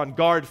be on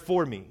guard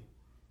for me.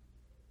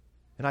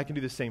 And I can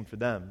do the same for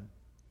them.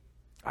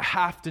 I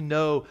have to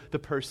know the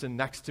person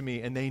next to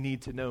me and they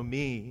need to know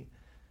me.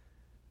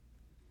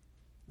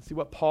 See,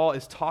 what Paul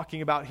is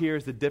talking about here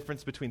is the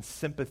difference between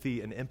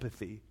sympathy and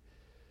empathy.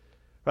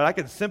 Right? I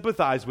can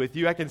sympathize with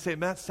you. I can say,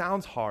 man, that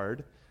sounds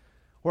hard.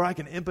 Or I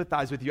can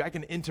empathize with you. I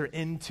can enter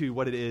into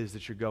what it is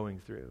that you're going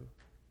through.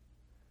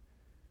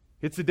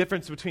 It's the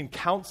difference between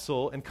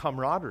counsel and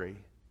camaraderie.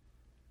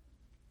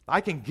 I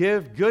can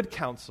give good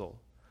counsel.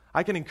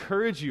 I can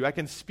encourage you. I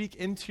can speak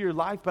into your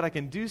life, but I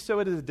can do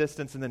so at a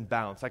distance and then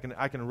bounce. I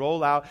can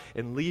roll out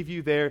and leave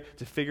you there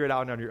to figure it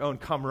out on your own.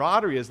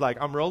 Camaraderie is like,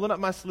 I'm rolling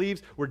up my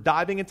sleeves, we're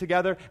diving in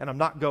together, and I'm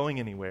not going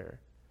anywhere.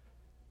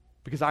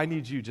 Because I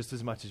need you just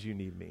as much as you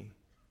need me.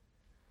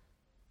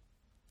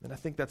 And I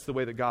think that's the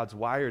way that God's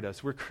wired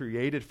us. We're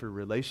created for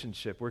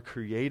relationship. We're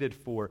created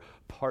for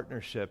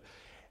partnership,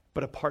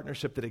 but a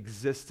partnership that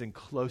exists in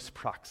close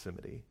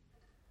proximity,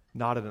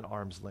 not at an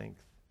arm's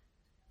length,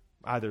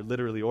 either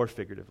literally or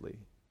figuratively.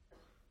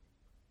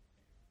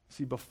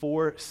 See,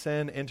 before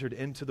sin entered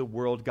into the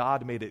world,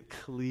 God made it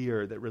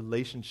clear that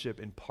relationship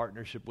and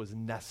partnership was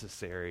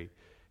necessary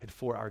and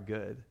for our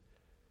good.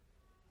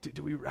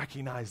 Do we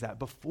recognize that?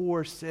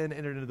 Before sin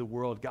entered into the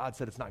world, God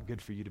said it's not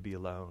good for you to be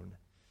alone.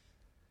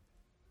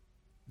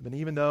 But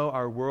even though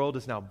our world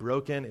is now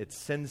broken, it's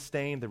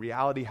sin-stained, the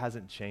reality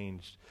hasn't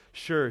changed.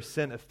 Sure,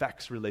 sin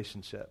affects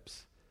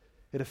relationships.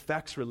 It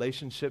affects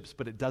relationships,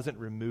 but it doesn't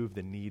remove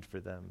the need for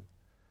them.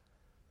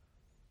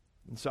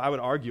 And so I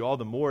would argue all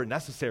the more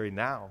necessary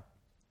now.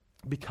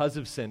 because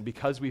of sin,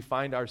 because we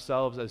find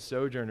ourselves as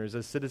sojourners,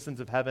 as citizens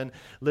of heaven,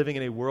 living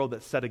in a world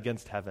that's set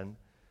against heaven.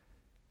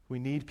 We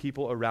need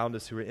people around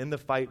us who are in the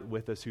fight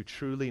with us, who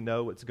truly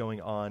know what's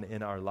going on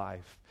in our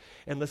life.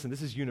 And listen,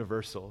 this is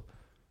universal.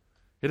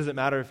 It doesn't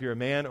matter if you're a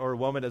man or a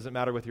woman. It doesn't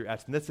matter what your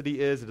ethnicity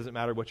is. It doesn't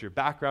matter what your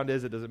background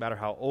is. It doesn't matter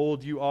how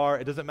old you are.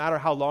 It doesn't matter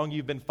how long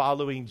you've been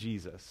following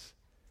Jesus.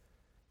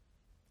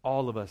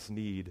 All of us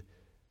need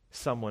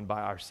someone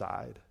by our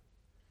side.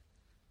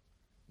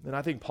 And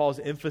I think Paul's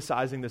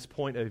emphasizing this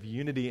point of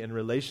unity and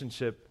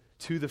relationship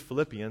to the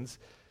Philippians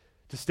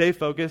to stay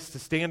focused, to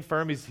stand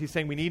firm. He's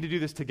saying we need to do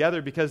this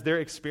together because they're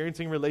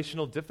experiencing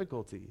relational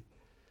difficulty.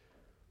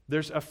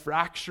 There's a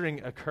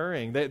fracturing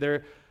occurring.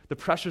 The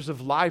pressures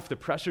of life, the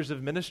pressures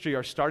of ministry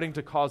are starting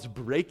to cause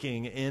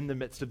breaking in the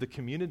midst of the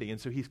community.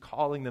 And so he's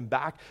calling them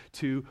back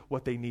to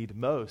what they need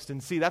most.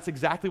 And see, that's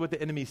exactly what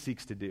the enemy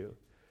seeks to do.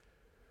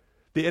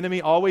 The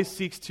enemy always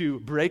seeks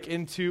to break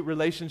into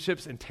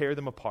relationships and tear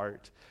them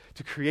apart,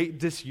 to create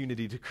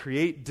disunity, to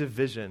create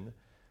division,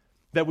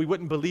 that we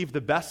wouldn't believe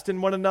the best in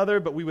one another,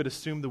 but we would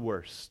assume the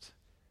worst.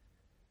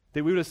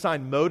 That we would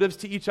assign motives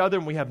to each other,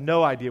 and we have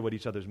no idea what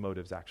each other's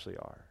motives actually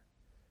are.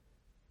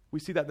 We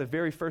see that in the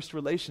very first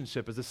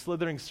relationship, as the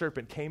slithering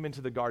serpent came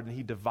into the garden,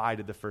 he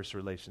divided the first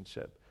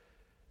relationship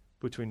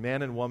between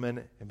man and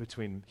woman and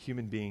between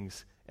human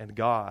beings and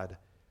God.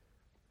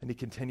 And he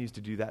continues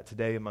to do that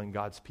today among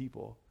God's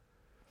people.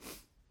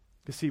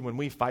 You see, when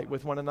we fight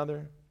with one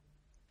another,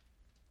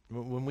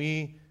 when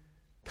we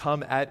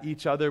come at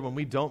each other, when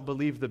we don't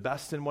believe the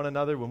best in one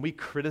another, when we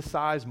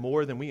criticize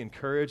more than we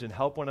encourage and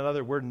help one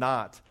another, we're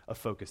not a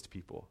focused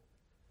people.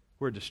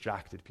 We're a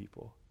distracted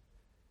people.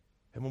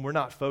 And when we're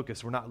not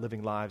focused, we're not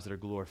living lives that are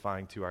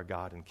glorifying to our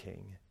God and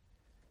King.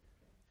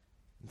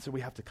 And so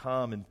we have to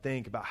come and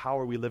think about how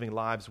are we living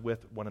lives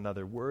with one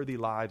another, worthy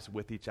lives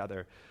with each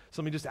other.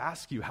 So let me just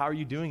ask you, how are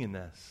you doing in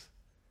this?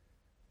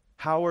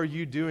 How are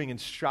you doing in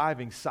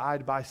striving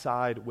side by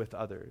side with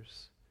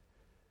others?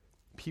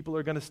 People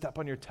are going to step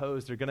on your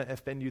toes. They're going to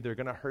offend you. They're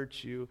going to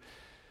hurt you.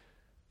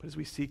 But as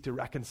we seek to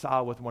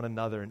reconcile with one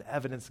another and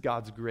evidence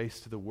God's grace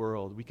to the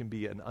world, we can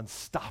be an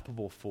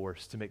unstoppable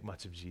force to make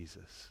much of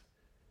Jesus.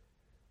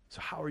 So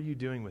how are you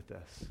doing with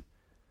this?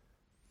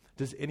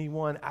 Does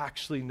anyone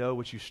actually know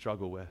what you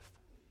struggle with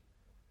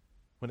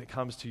when it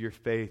comes to your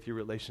faith, your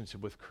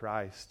relationship with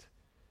Christ?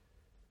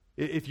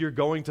 If you're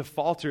going to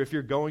falter, if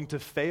you're going to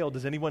fail,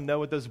 does anyone know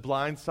what those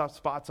blind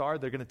spots are?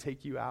 They're going to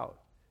take you out.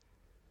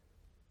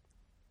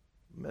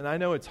 And I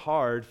know it's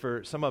hard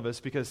for some of us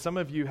because some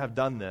of you have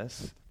done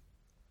this.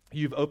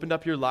 You've opened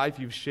up your life.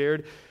 You've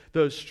shared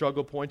those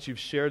struggle points. You've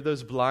shared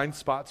those blind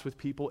spots with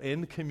people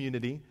in the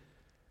community,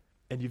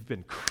 and you've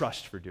been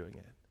crushed for doing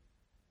it.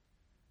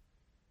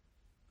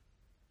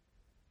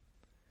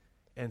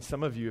 And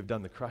some of you have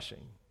done the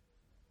crushing.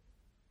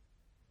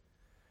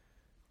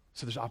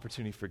 So there's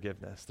opportunity for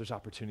forgiveness. There's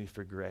opportunity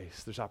for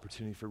grace. There's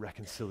opportunity for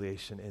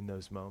reconciliation in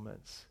those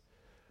moments.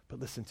 But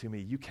listen to me,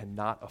 you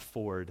cannot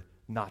afford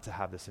not to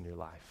have this in your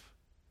life.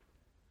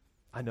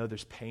 I know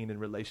there's pain in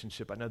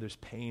relationship. I know there's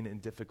pain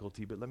and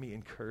difficulty, but let me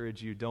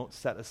encourage you, don't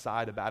set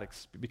aside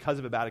because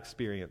of a bad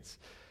experience,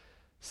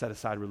 set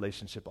aside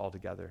relationship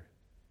altogether.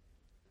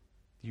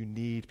 You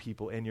need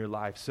people in your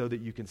life so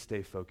that you can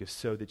stay focused,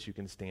 so that you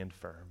can stand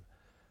firm.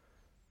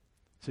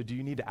 So do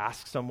you need to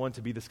ask someone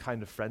to be this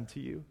kind of friend to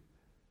you?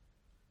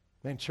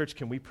 Man, church,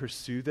 can we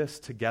pursue this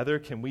together?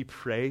 Can we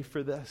pray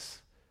for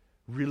this?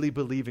 Really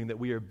believing that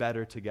we are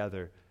better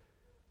together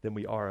than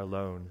we are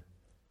alone.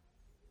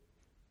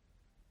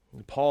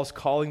 And Paul's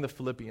calling the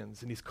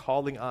Philippians, and he's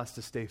calling us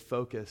to stay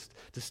focused,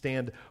 to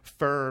stand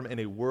firm in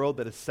a world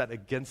that is set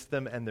against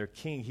them and their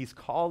king. He's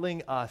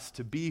calling us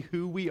to be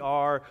who we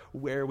are,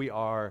 where we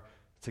are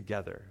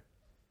together.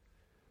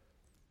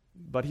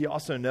 But he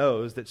also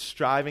knows that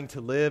striving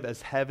to live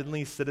as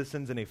heavenly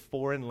citizens in a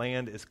foreign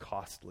land is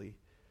costly.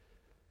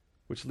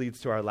 Which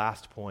leads to our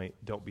last point,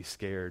 don't be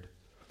scared.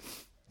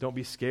 Don't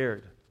be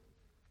scared.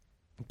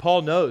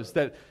 Paul knows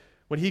that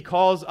when he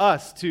calls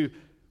us to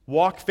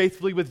walk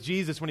faithfully with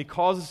Jesus, when he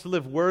calls us to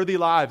live worthy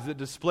lives that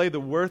display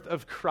the worth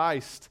of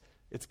Christ,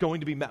 it's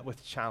going to be met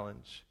with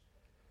challenge.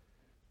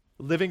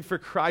 Living for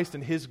Christ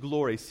and his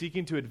glory,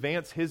 seeking to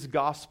advance his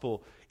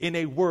gospel in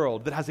a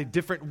world that has a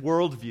different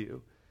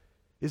worldview,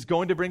 is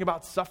going to bring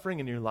about suffering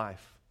in your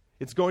life.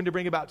 It's going to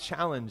bring about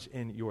challenge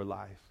in your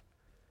life.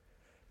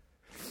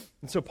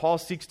 And so Paul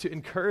seeks to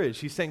encourage.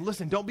 He's saying,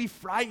 listen, don't be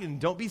frightened.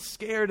 Don't be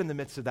scared in the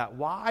midst of that.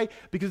 Why?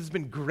 Because it's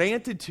been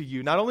granted to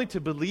you not only to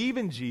believe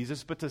in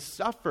Jesus, but to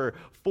suffer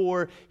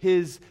for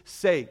his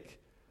sake.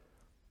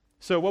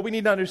 So what we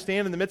need to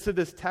understand in the midst of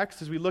this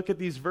text as we look at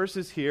these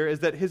verses here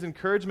is that his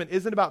encouragement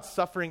isn't about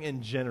suffering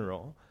in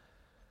general.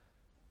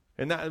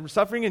 And that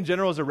suffering in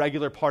general is a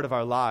regular part of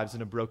our lives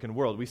in a broken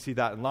world. We see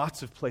that in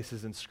lots of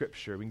places in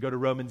Scripture. We can go to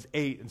Romans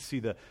 8 and see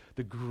the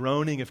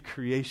groaning of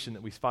creation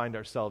that we find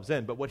ourselves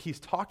in. But what he's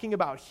talking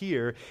about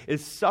here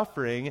is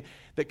suffering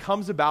that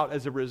comes about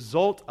as a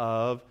result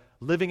of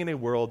living in a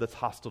world that's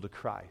hostile to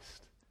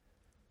Christ.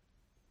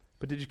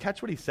 But did you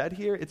catch what he said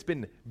here? It's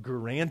been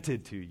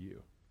granted to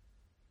you.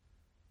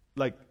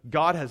 like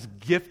God has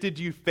gifted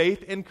you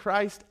faith in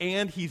Christ,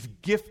 and he's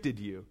gifted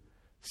you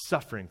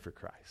suffering for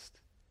Christ.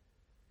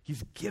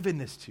 He's given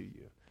this to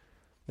you.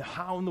 Now,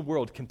 how in the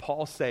world can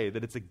Paul say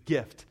that it's a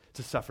gift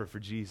to suffer for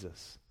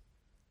Jesus?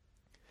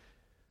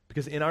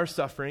 Because in our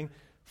suffering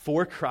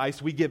for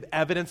Christ, we give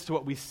evidence to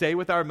what we say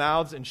with our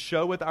mouths and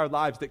show with our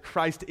lives that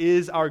Christ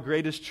is our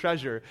greatest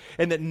treasure,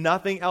 and that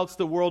nothing else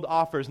the world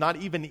offers, not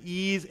even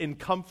ease and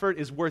comfort,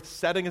 is worth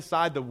setting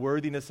aside the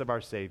worthiness of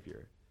our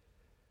Savior.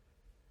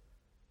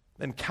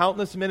 And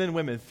countless men and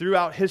women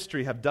throughout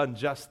history have done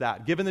just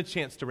that, given the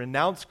chance to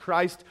renounce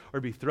Christ or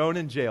be thrown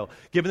in jail,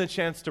 given the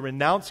chance to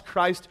renounce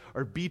Christ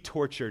or be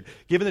tortured,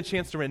 given the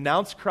chance to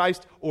renounce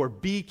Christ or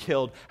be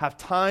killed, have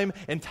time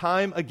and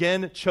time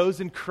again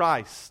chosen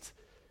Christ,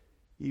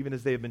 even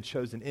as they have been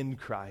chosen in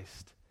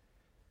Christ.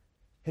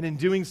 And in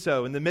doing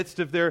so, in the midst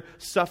of their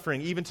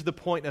suffering, even to the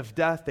point of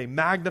death, they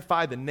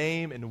magnify the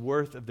name and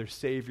worth of their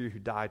Savior who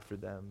died for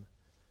them.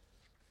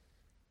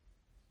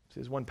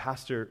 As one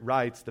pastor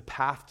writes, the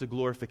path to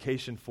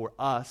glorification for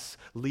us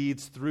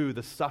leads through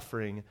the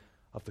suffering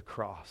of the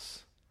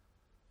cross.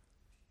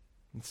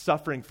 And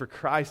suffering for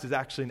Christ is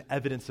actually an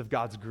evidence of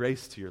God's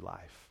grace to your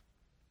life.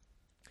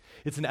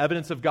 It's an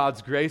evidence of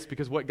God's grace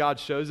because what God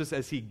shows us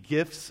as he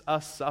gifts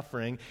us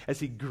suffering, as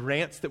he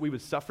grants that we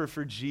would suffer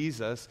for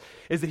Jesus,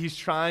 is that he's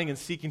trying and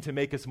seeking to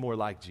make us more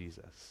like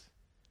Jesus.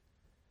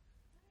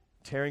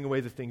 Tearing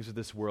away the things of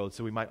this world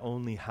so we might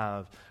only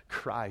have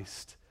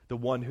Christ, the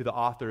one who the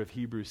author of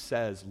Hebrews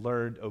says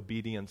learned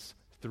obedience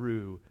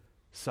through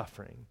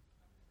suffering.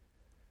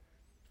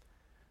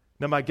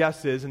 Now, my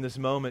guess is in this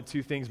moment,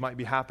 two things might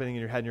be happening in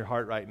your head and your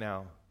heart right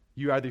now.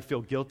 You either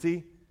feel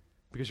guilty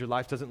because your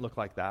life doesn't look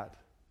like that,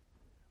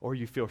 or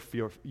you feel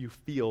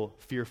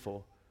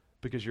fearful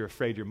because you're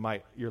afraid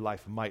your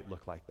life might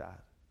look like that.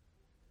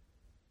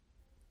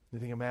 You're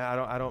thinking, man,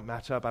 I don't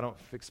match up. I don't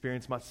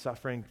experience much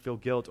suffering, feel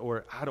guilt,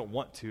 or I don't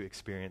want to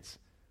experience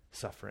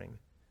suffering.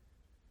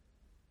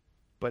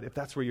 But if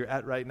that's where you're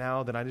at right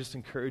now, then I just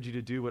encourage you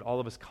to do what all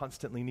of us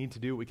constantly need to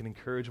do. What we can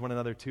encourage one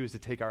another to is to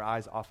take our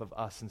eyes off of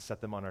us and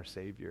set them on our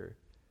Savior.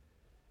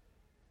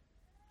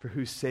 For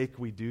whose sake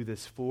we do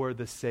this, for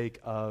the sake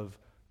of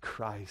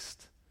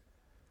Christ.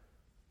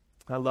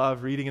 I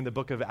love reading in the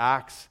book of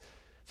Acts.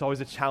 It's always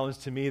a challenge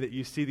to me that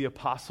you see the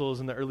apostles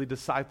and the early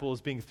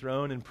disciples being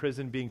thrown in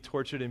prison, being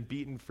tortured and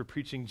beaten for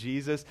preaching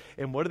Jesus.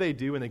 And what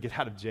do when they get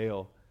out of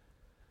jail?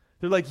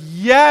 They're like,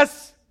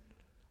 yes,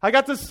 I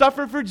got to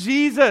suffer for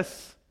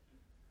Jesus.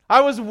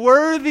 I was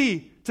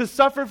worthy to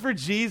suffer for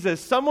Jesus.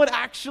 Someone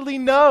actually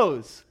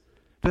knows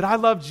that I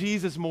love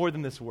Jesus more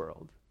than this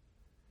world.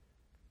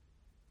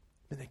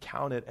 And they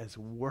count it as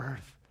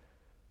worth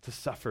to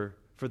suffer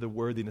for the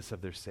worthiness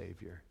of their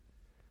Savior.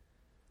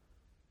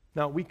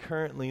 Now, we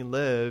currently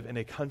live in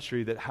a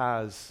country that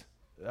has,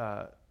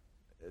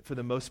 for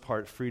the most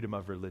part, freedom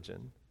of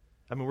religion.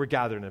 I mean, we're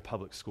gathered in a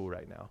public school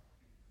right now.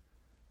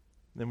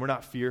 And we're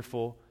not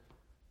fearful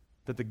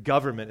that the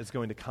government is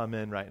going to come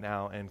in right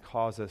now and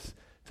cause us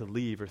to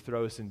leave or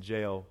throw us in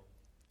jail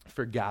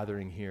for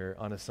gathering here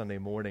on a Sunday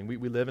morning. We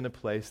live in a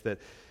place that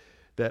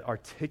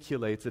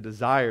articulates a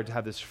desire to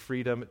have this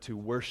freedom to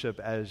worship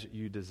as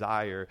you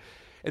desire.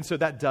 And so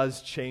that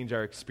does change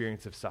our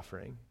experience of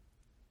suffering.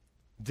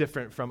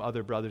 Different from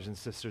other brothers and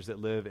sisters that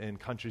live in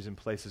countries and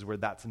places where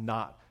that's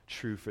not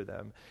true for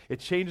them. It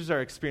changes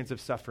our experience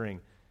of suffering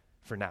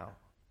for now.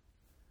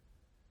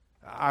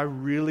 I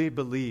really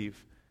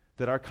believe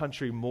that our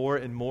country more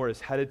and more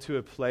is headed to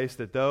a place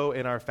that though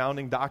in our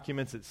founding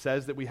documents it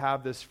says that we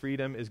have this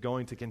freedom, is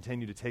going to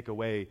continue to take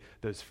away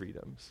those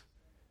freedoms.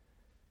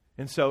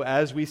 And so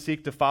as we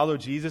seek to follow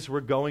Jesus,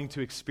 we're going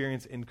to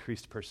experience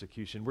increased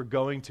persecution. We're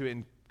going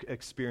to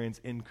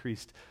experience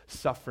increased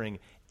suffering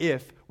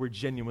if we're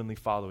genuinely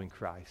following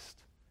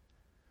Christ.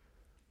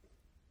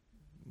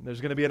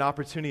 There's going to be an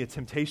opportunity, a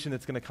temptation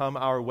that's going to come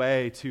our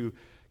way to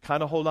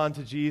kind of hold on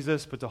to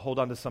Jesus, but to hold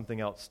on to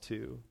something else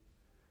too.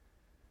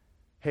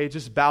 Hey,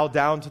 just bow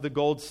down to the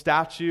gold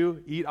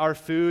statue, eat our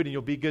food, and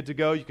you'll be good to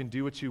go. You can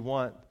do what you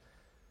want.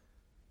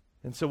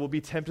 And so we'll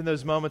be tempted in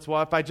those moments.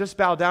 Well, if I just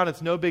bow down,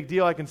 it's no big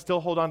deal. I can still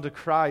hold on to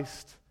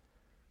Christ.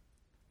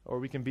 Or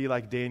we can be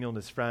like Daniel and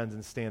his friends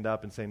and stand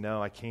up and say,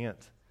 no, I can't.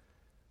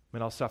 I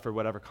mean, I'll suffer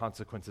whatever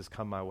consequences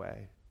come my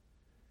way.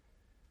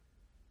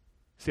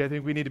 See, I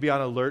think we need to be on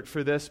alert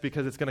for this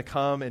because it's going to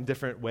come in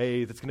different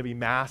ways. It's going to be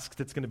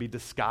masked. It's going to be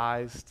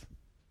disguised.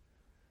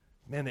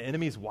 Man, the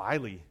enemy's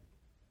wily.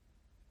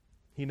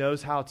 He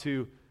knows how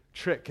to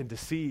trick and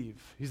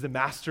deceive. He's the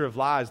master of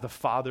lies, the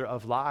father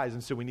of lies.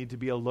 And so we need to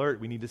be alert.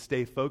 We need to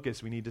stay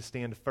focused. We need to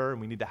stand firm.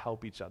 We need to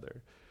help each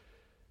other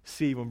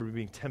see when we're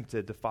being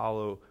tempted to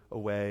follow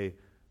away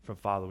from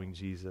following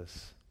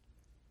Jesus.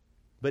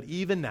 But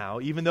even now,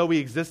 even though we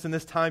exist in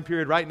this time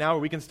period right now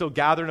where we can still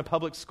gather in a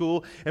public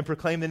school and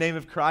proclaim the name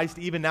of Christ,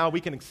 even now we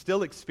can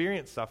still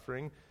experience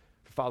suffering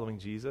for following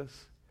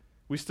Jesus.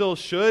 We still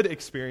should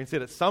experience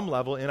it at some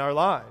level in our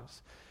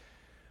lives.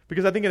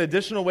 Because I think an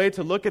additional way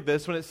to look at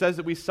this when it says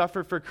that we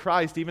suffer for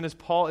Christ, even as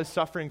Paul is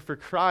suffering for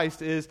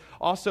Christ, is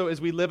also as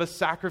we live a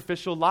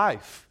sacrificial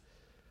life.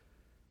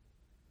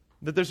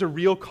 that there's a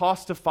real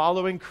cost to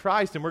following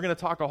Christ, and we're going to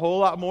talk a whole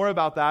lot more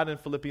about that in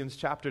Philippians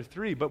chapter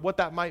 3. But what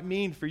that might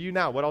mean for you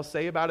now, what I'll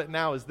say about it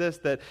now is this,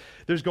 that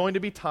there's going to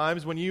be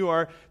times when you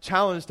are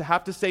challenged to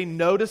have to say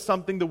no to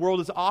something the world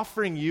is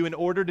offering you in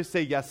order to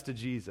say yes to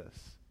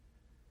Jesus.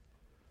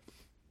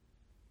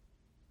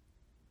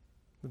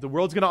 The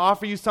world's going to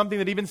offer you something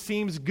that even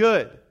seems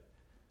good.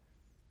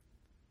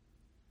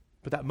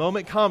 But that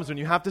moment comes when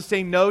you have to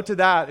say no to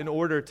that in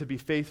order to be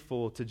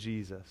faithful to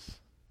Jesus.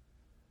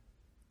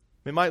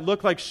 It might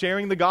look like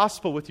sharing the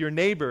gospel with your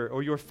neighbor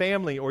or your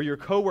family or your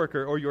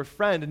coworker or your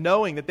friend,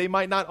 knowing that they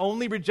might not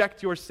only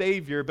reject your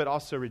Savior, but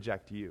also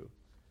reject you.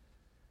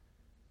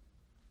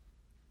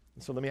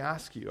 And so let me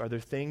ask you, are there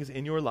things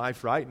in your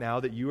life right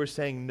now that you are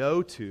saying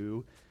no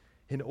to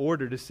in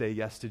order to say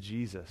yes to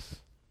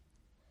Jesus?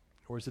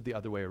 Or is it the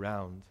other way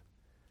around?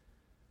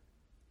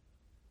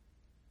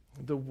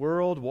 The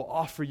world will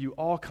offer you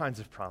all kinds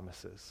of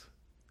promises.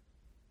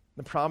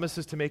 The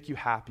promises to make you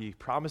happy,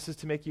 promises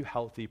to make you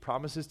healthy,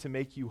 promises to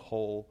make you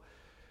whole.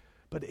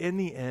 But in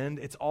the end,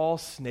 it's all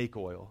snake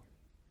oil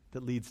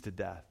that leads to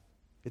death.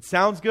 It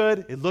sounds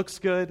good, it looks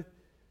good,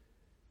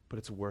 but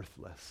it's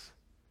worthless.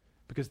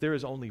 Because there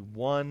is only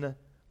one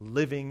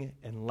living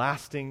and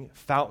lasting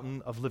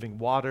fountain of living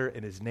water,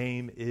 and his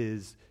name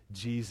is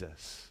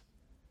Jesus.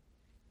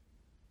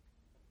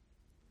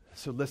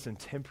 So listen,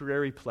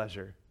 temporary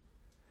pleasure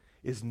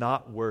is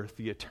not worth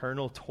the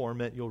eternal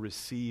torment you'll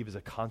receive as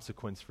a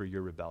consequence for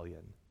your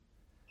rebellion.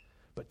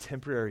 But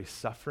temporary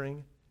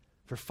suffering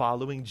for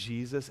following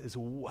Jesus is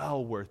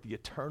well worth the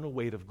eternal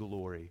weight of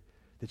glory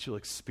that you'll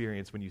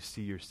experience when you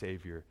see your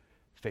Savior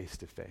face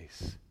to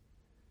face.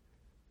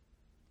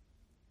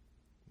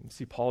 You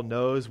see, Paul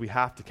knows we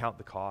have to count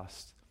the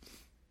cost.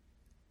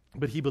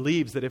 But he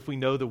believes that if we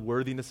know the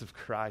worthiness of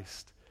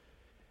Christ,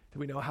 that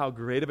we know how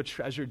great of a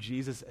treasure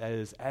Jesus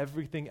is,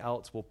 everything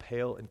else will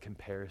pale in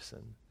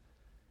comparison.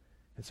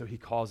 And so he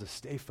calls us,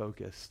 stay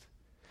focused.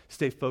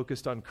 Stay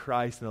focused on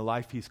Christ and the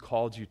life he's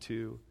called you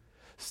to.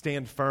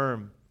 Stand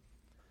firm.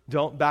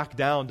 Don't back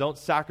down. Don't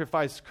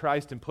sacrifice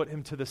Christ and put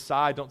him to the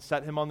side. Don't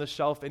set him on the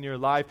shelf in your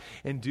life,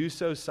 and do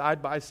so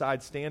side by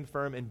side. Stand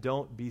firm and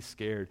don't be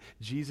scared.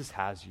 Jesus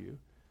has you.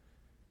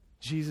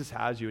 Jesus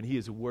has you, and he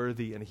is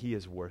worthy and he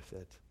is worth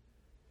it.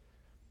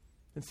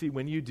 And see,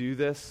 when you do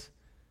this,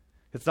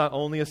 it's not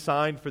only a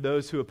sign for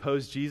those who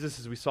oppose Jesus,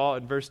 as we saw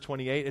in verse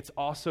 28, it's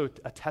also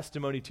a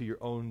testimony to your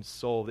own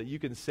soul, that you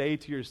can say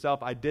to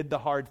yourself, I did the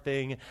hard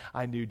thing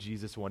I knew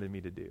Jesus wanted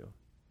me to do.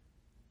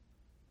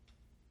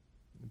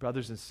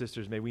 Brothers and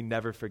sisters, may we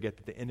never forget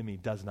that the enemy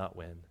does not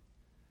win.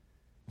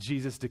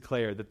 Jesus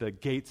declared that the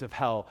gates of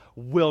hell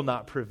will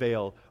not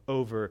prevail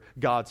over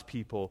God's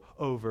people,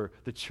 over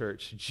the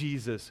church.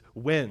 Jesus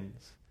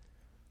wins.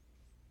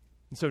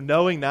 And so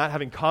knowing that,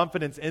 having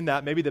confidence in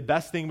that, maybe the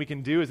best thing we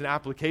can do as an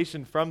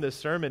application from this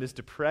sermon is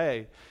to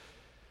pray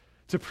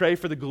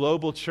for the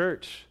global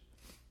church,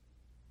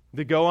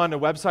 to go on a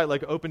website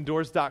like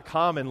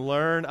opendoors.com and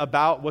learn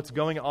about what's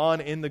going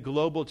on in the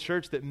global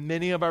church, that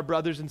many of our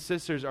brothers and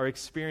sisters are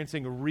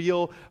experiencing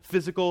real,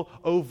 physical,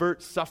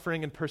 overt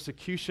suffering and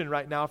persecution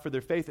right now for their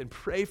faith, and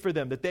pray for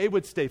them, that they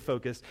would stay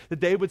focused, that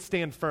they would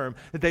stand firm,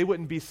 that they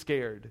wouldn't be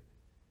scared.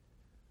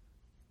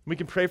 We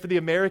can pray for the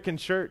American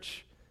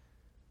church,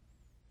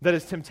 that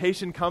as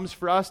temptation comes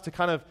for us to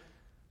kind of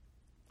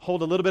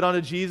hold a little bit onto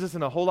Jesus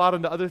and a whole lot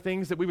onto other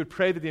things, that we would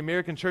pray that the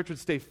American church would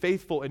stay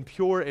faithful and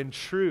pure and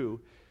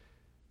true,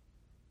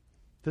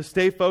 to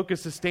stay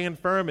focused, to stand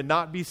firm and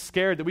not be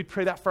scared, that we'd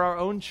pray that for our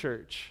own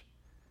church,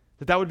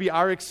 that would be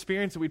our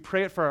experience, that we'd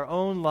pray it for our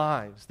own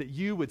lives, that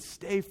you would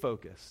stay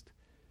focused,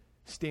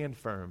 stand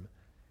firm,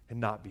 and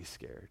not be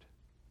scared.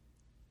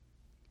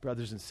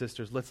 Brothers and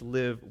sisters, let's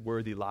live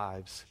worthy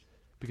lives,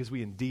 because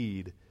we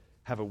indeed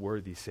have a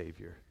worthy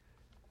Savior.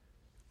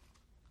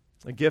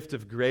 A gift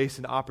of grace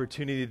and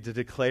opportunity to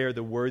declare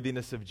the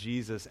worthiness of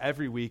Jesus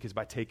every week is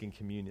by taking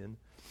communion.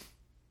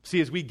 See,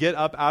 as we get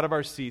up out of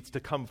our seats to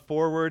come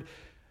forward,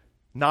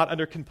 not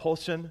under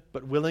compulsion,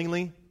 but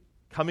willingly,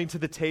 coming to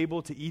the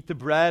table to eat the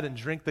bread and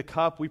drink the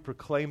cup, we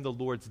proclaim the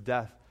Lord's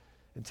death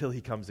until he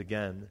comes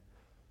again.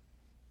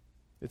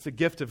 It's a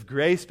gift of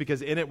grace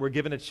because in it we're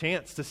given a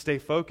chance to stay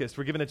focused.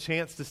 We're given a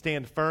chance to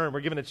stand firm. We're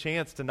given a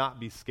chance to not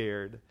be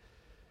scared.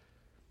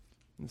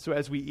 And so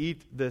as we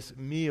eat this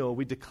meal,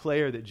 we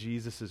declare that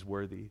Jesus is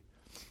worthy.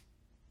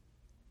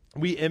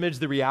 We image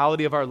the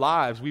reality of our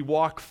lives. We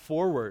walk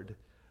forward,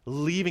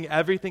 leaving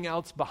everything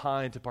else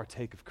behind to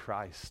partake of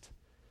Christ.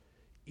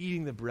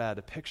 Eating the bread,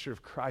 a picture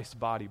of Christ's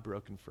body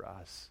broken for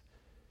us.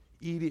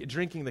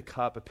 Drinking the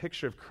cup, a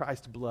picture of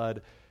Christ's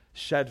blood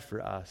shed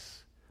for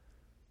us.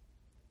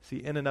 See,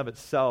 in and of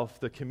itself,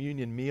 the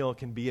communion meal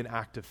can be an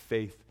act of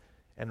faith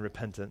and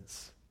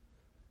repentance.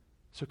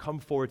 So come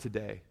forward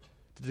today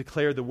to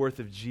declare the worth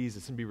of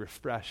Jesus and be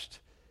refreshed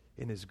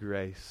in his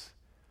grace.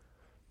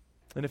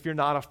 And if you're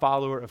not a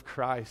follower of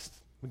Christ,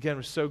 again,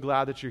 we're so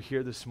glad that you're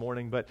here this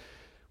morning, but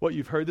what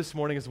you've heard this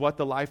morning is what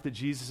the life that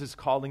Jesus is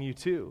calling you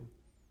to.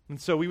 And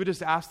so we would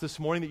just ask this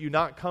morning that you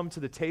not come to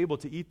the table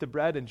to eat the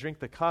bread and drink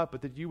the cup,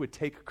 but that you would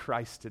take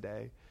Christ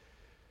today.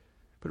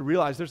 but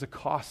realize there's a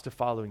cost to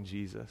following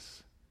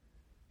Jesus.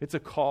 It's a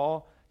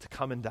call to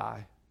come and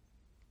die,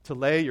 to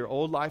lay your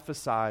old life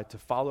aside, to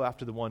follow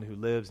after the one who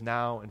lives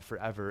now and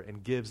forever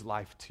and gives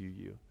life to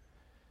you.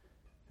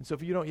 And so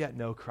if you don't yet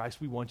know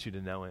Christ, we want you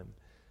to know him.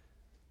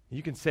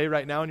 You can say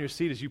right now in your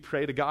seat as you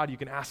pray to God, you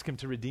can ask him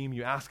to redeem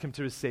you, ask him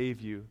to save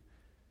you.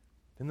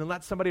 And then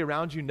let somebody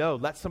around you know,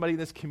 let somebody in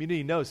this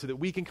community know so that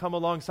we can come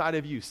alongside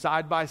of you,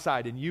 side by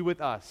side, and you with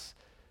us,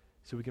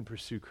 so we can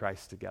pursue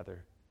Christ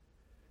together.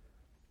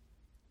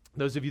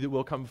 Those of you that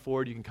will come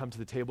forward, you can come to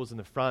the tables in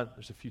the front.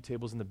 There's a few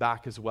tables in the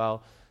back as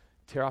well.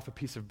 Tear off a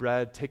piece of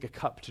bread, take a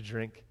cup to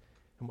drink,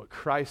 and what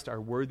Christ, our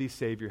worthy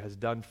Savior, has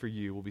done for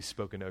you will be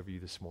spoken over you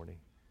this morning.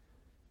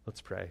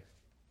 Let's pray.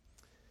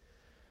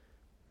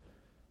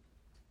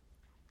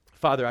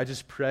 Father, I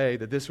just pray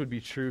that this would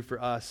be true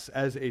for us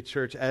as a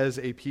church, as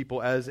a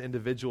people, as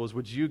individuals.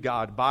 Would you,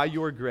 God, by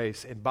your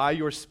grace and by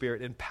your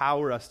Spirit,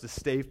 empower us to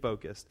stay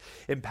focused,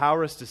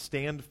 empower us to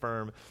stand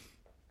firm,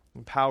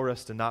 empower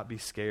us to not be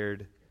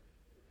scared,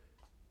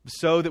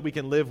 so that we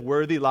can live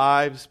worthy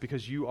lives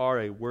because you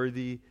are a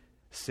worthy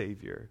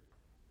Savior.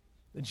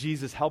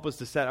 Jesus, help us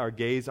to set our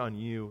gaze on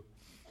you.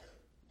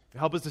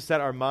 Help us to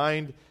set our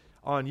mind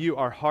on you,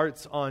 our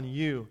hearts on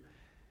you,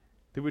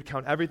 that we would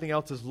count everything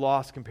else as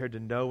lost compared to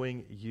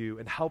knowing you,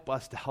 and help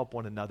us to help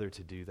one another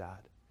to do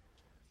that.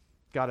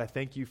 God, I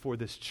thank you for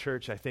this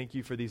church. I thank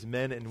you for these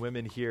men and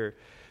women here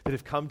that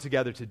have come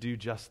together to do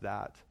just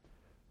that.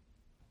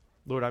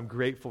 Lord, I'm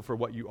grateful for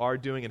what you are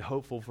doing and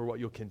hopeful for what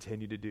you'll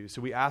continue to do.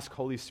 So we ask,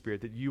 Holy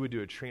Spirit, that you would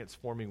do a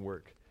transforming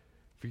work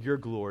for your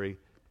glory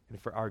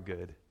and for our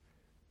good.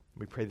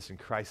 We pray this in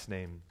Christ's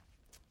name.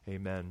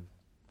 Amen.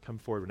 Come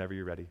forward whenever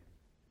you're ready.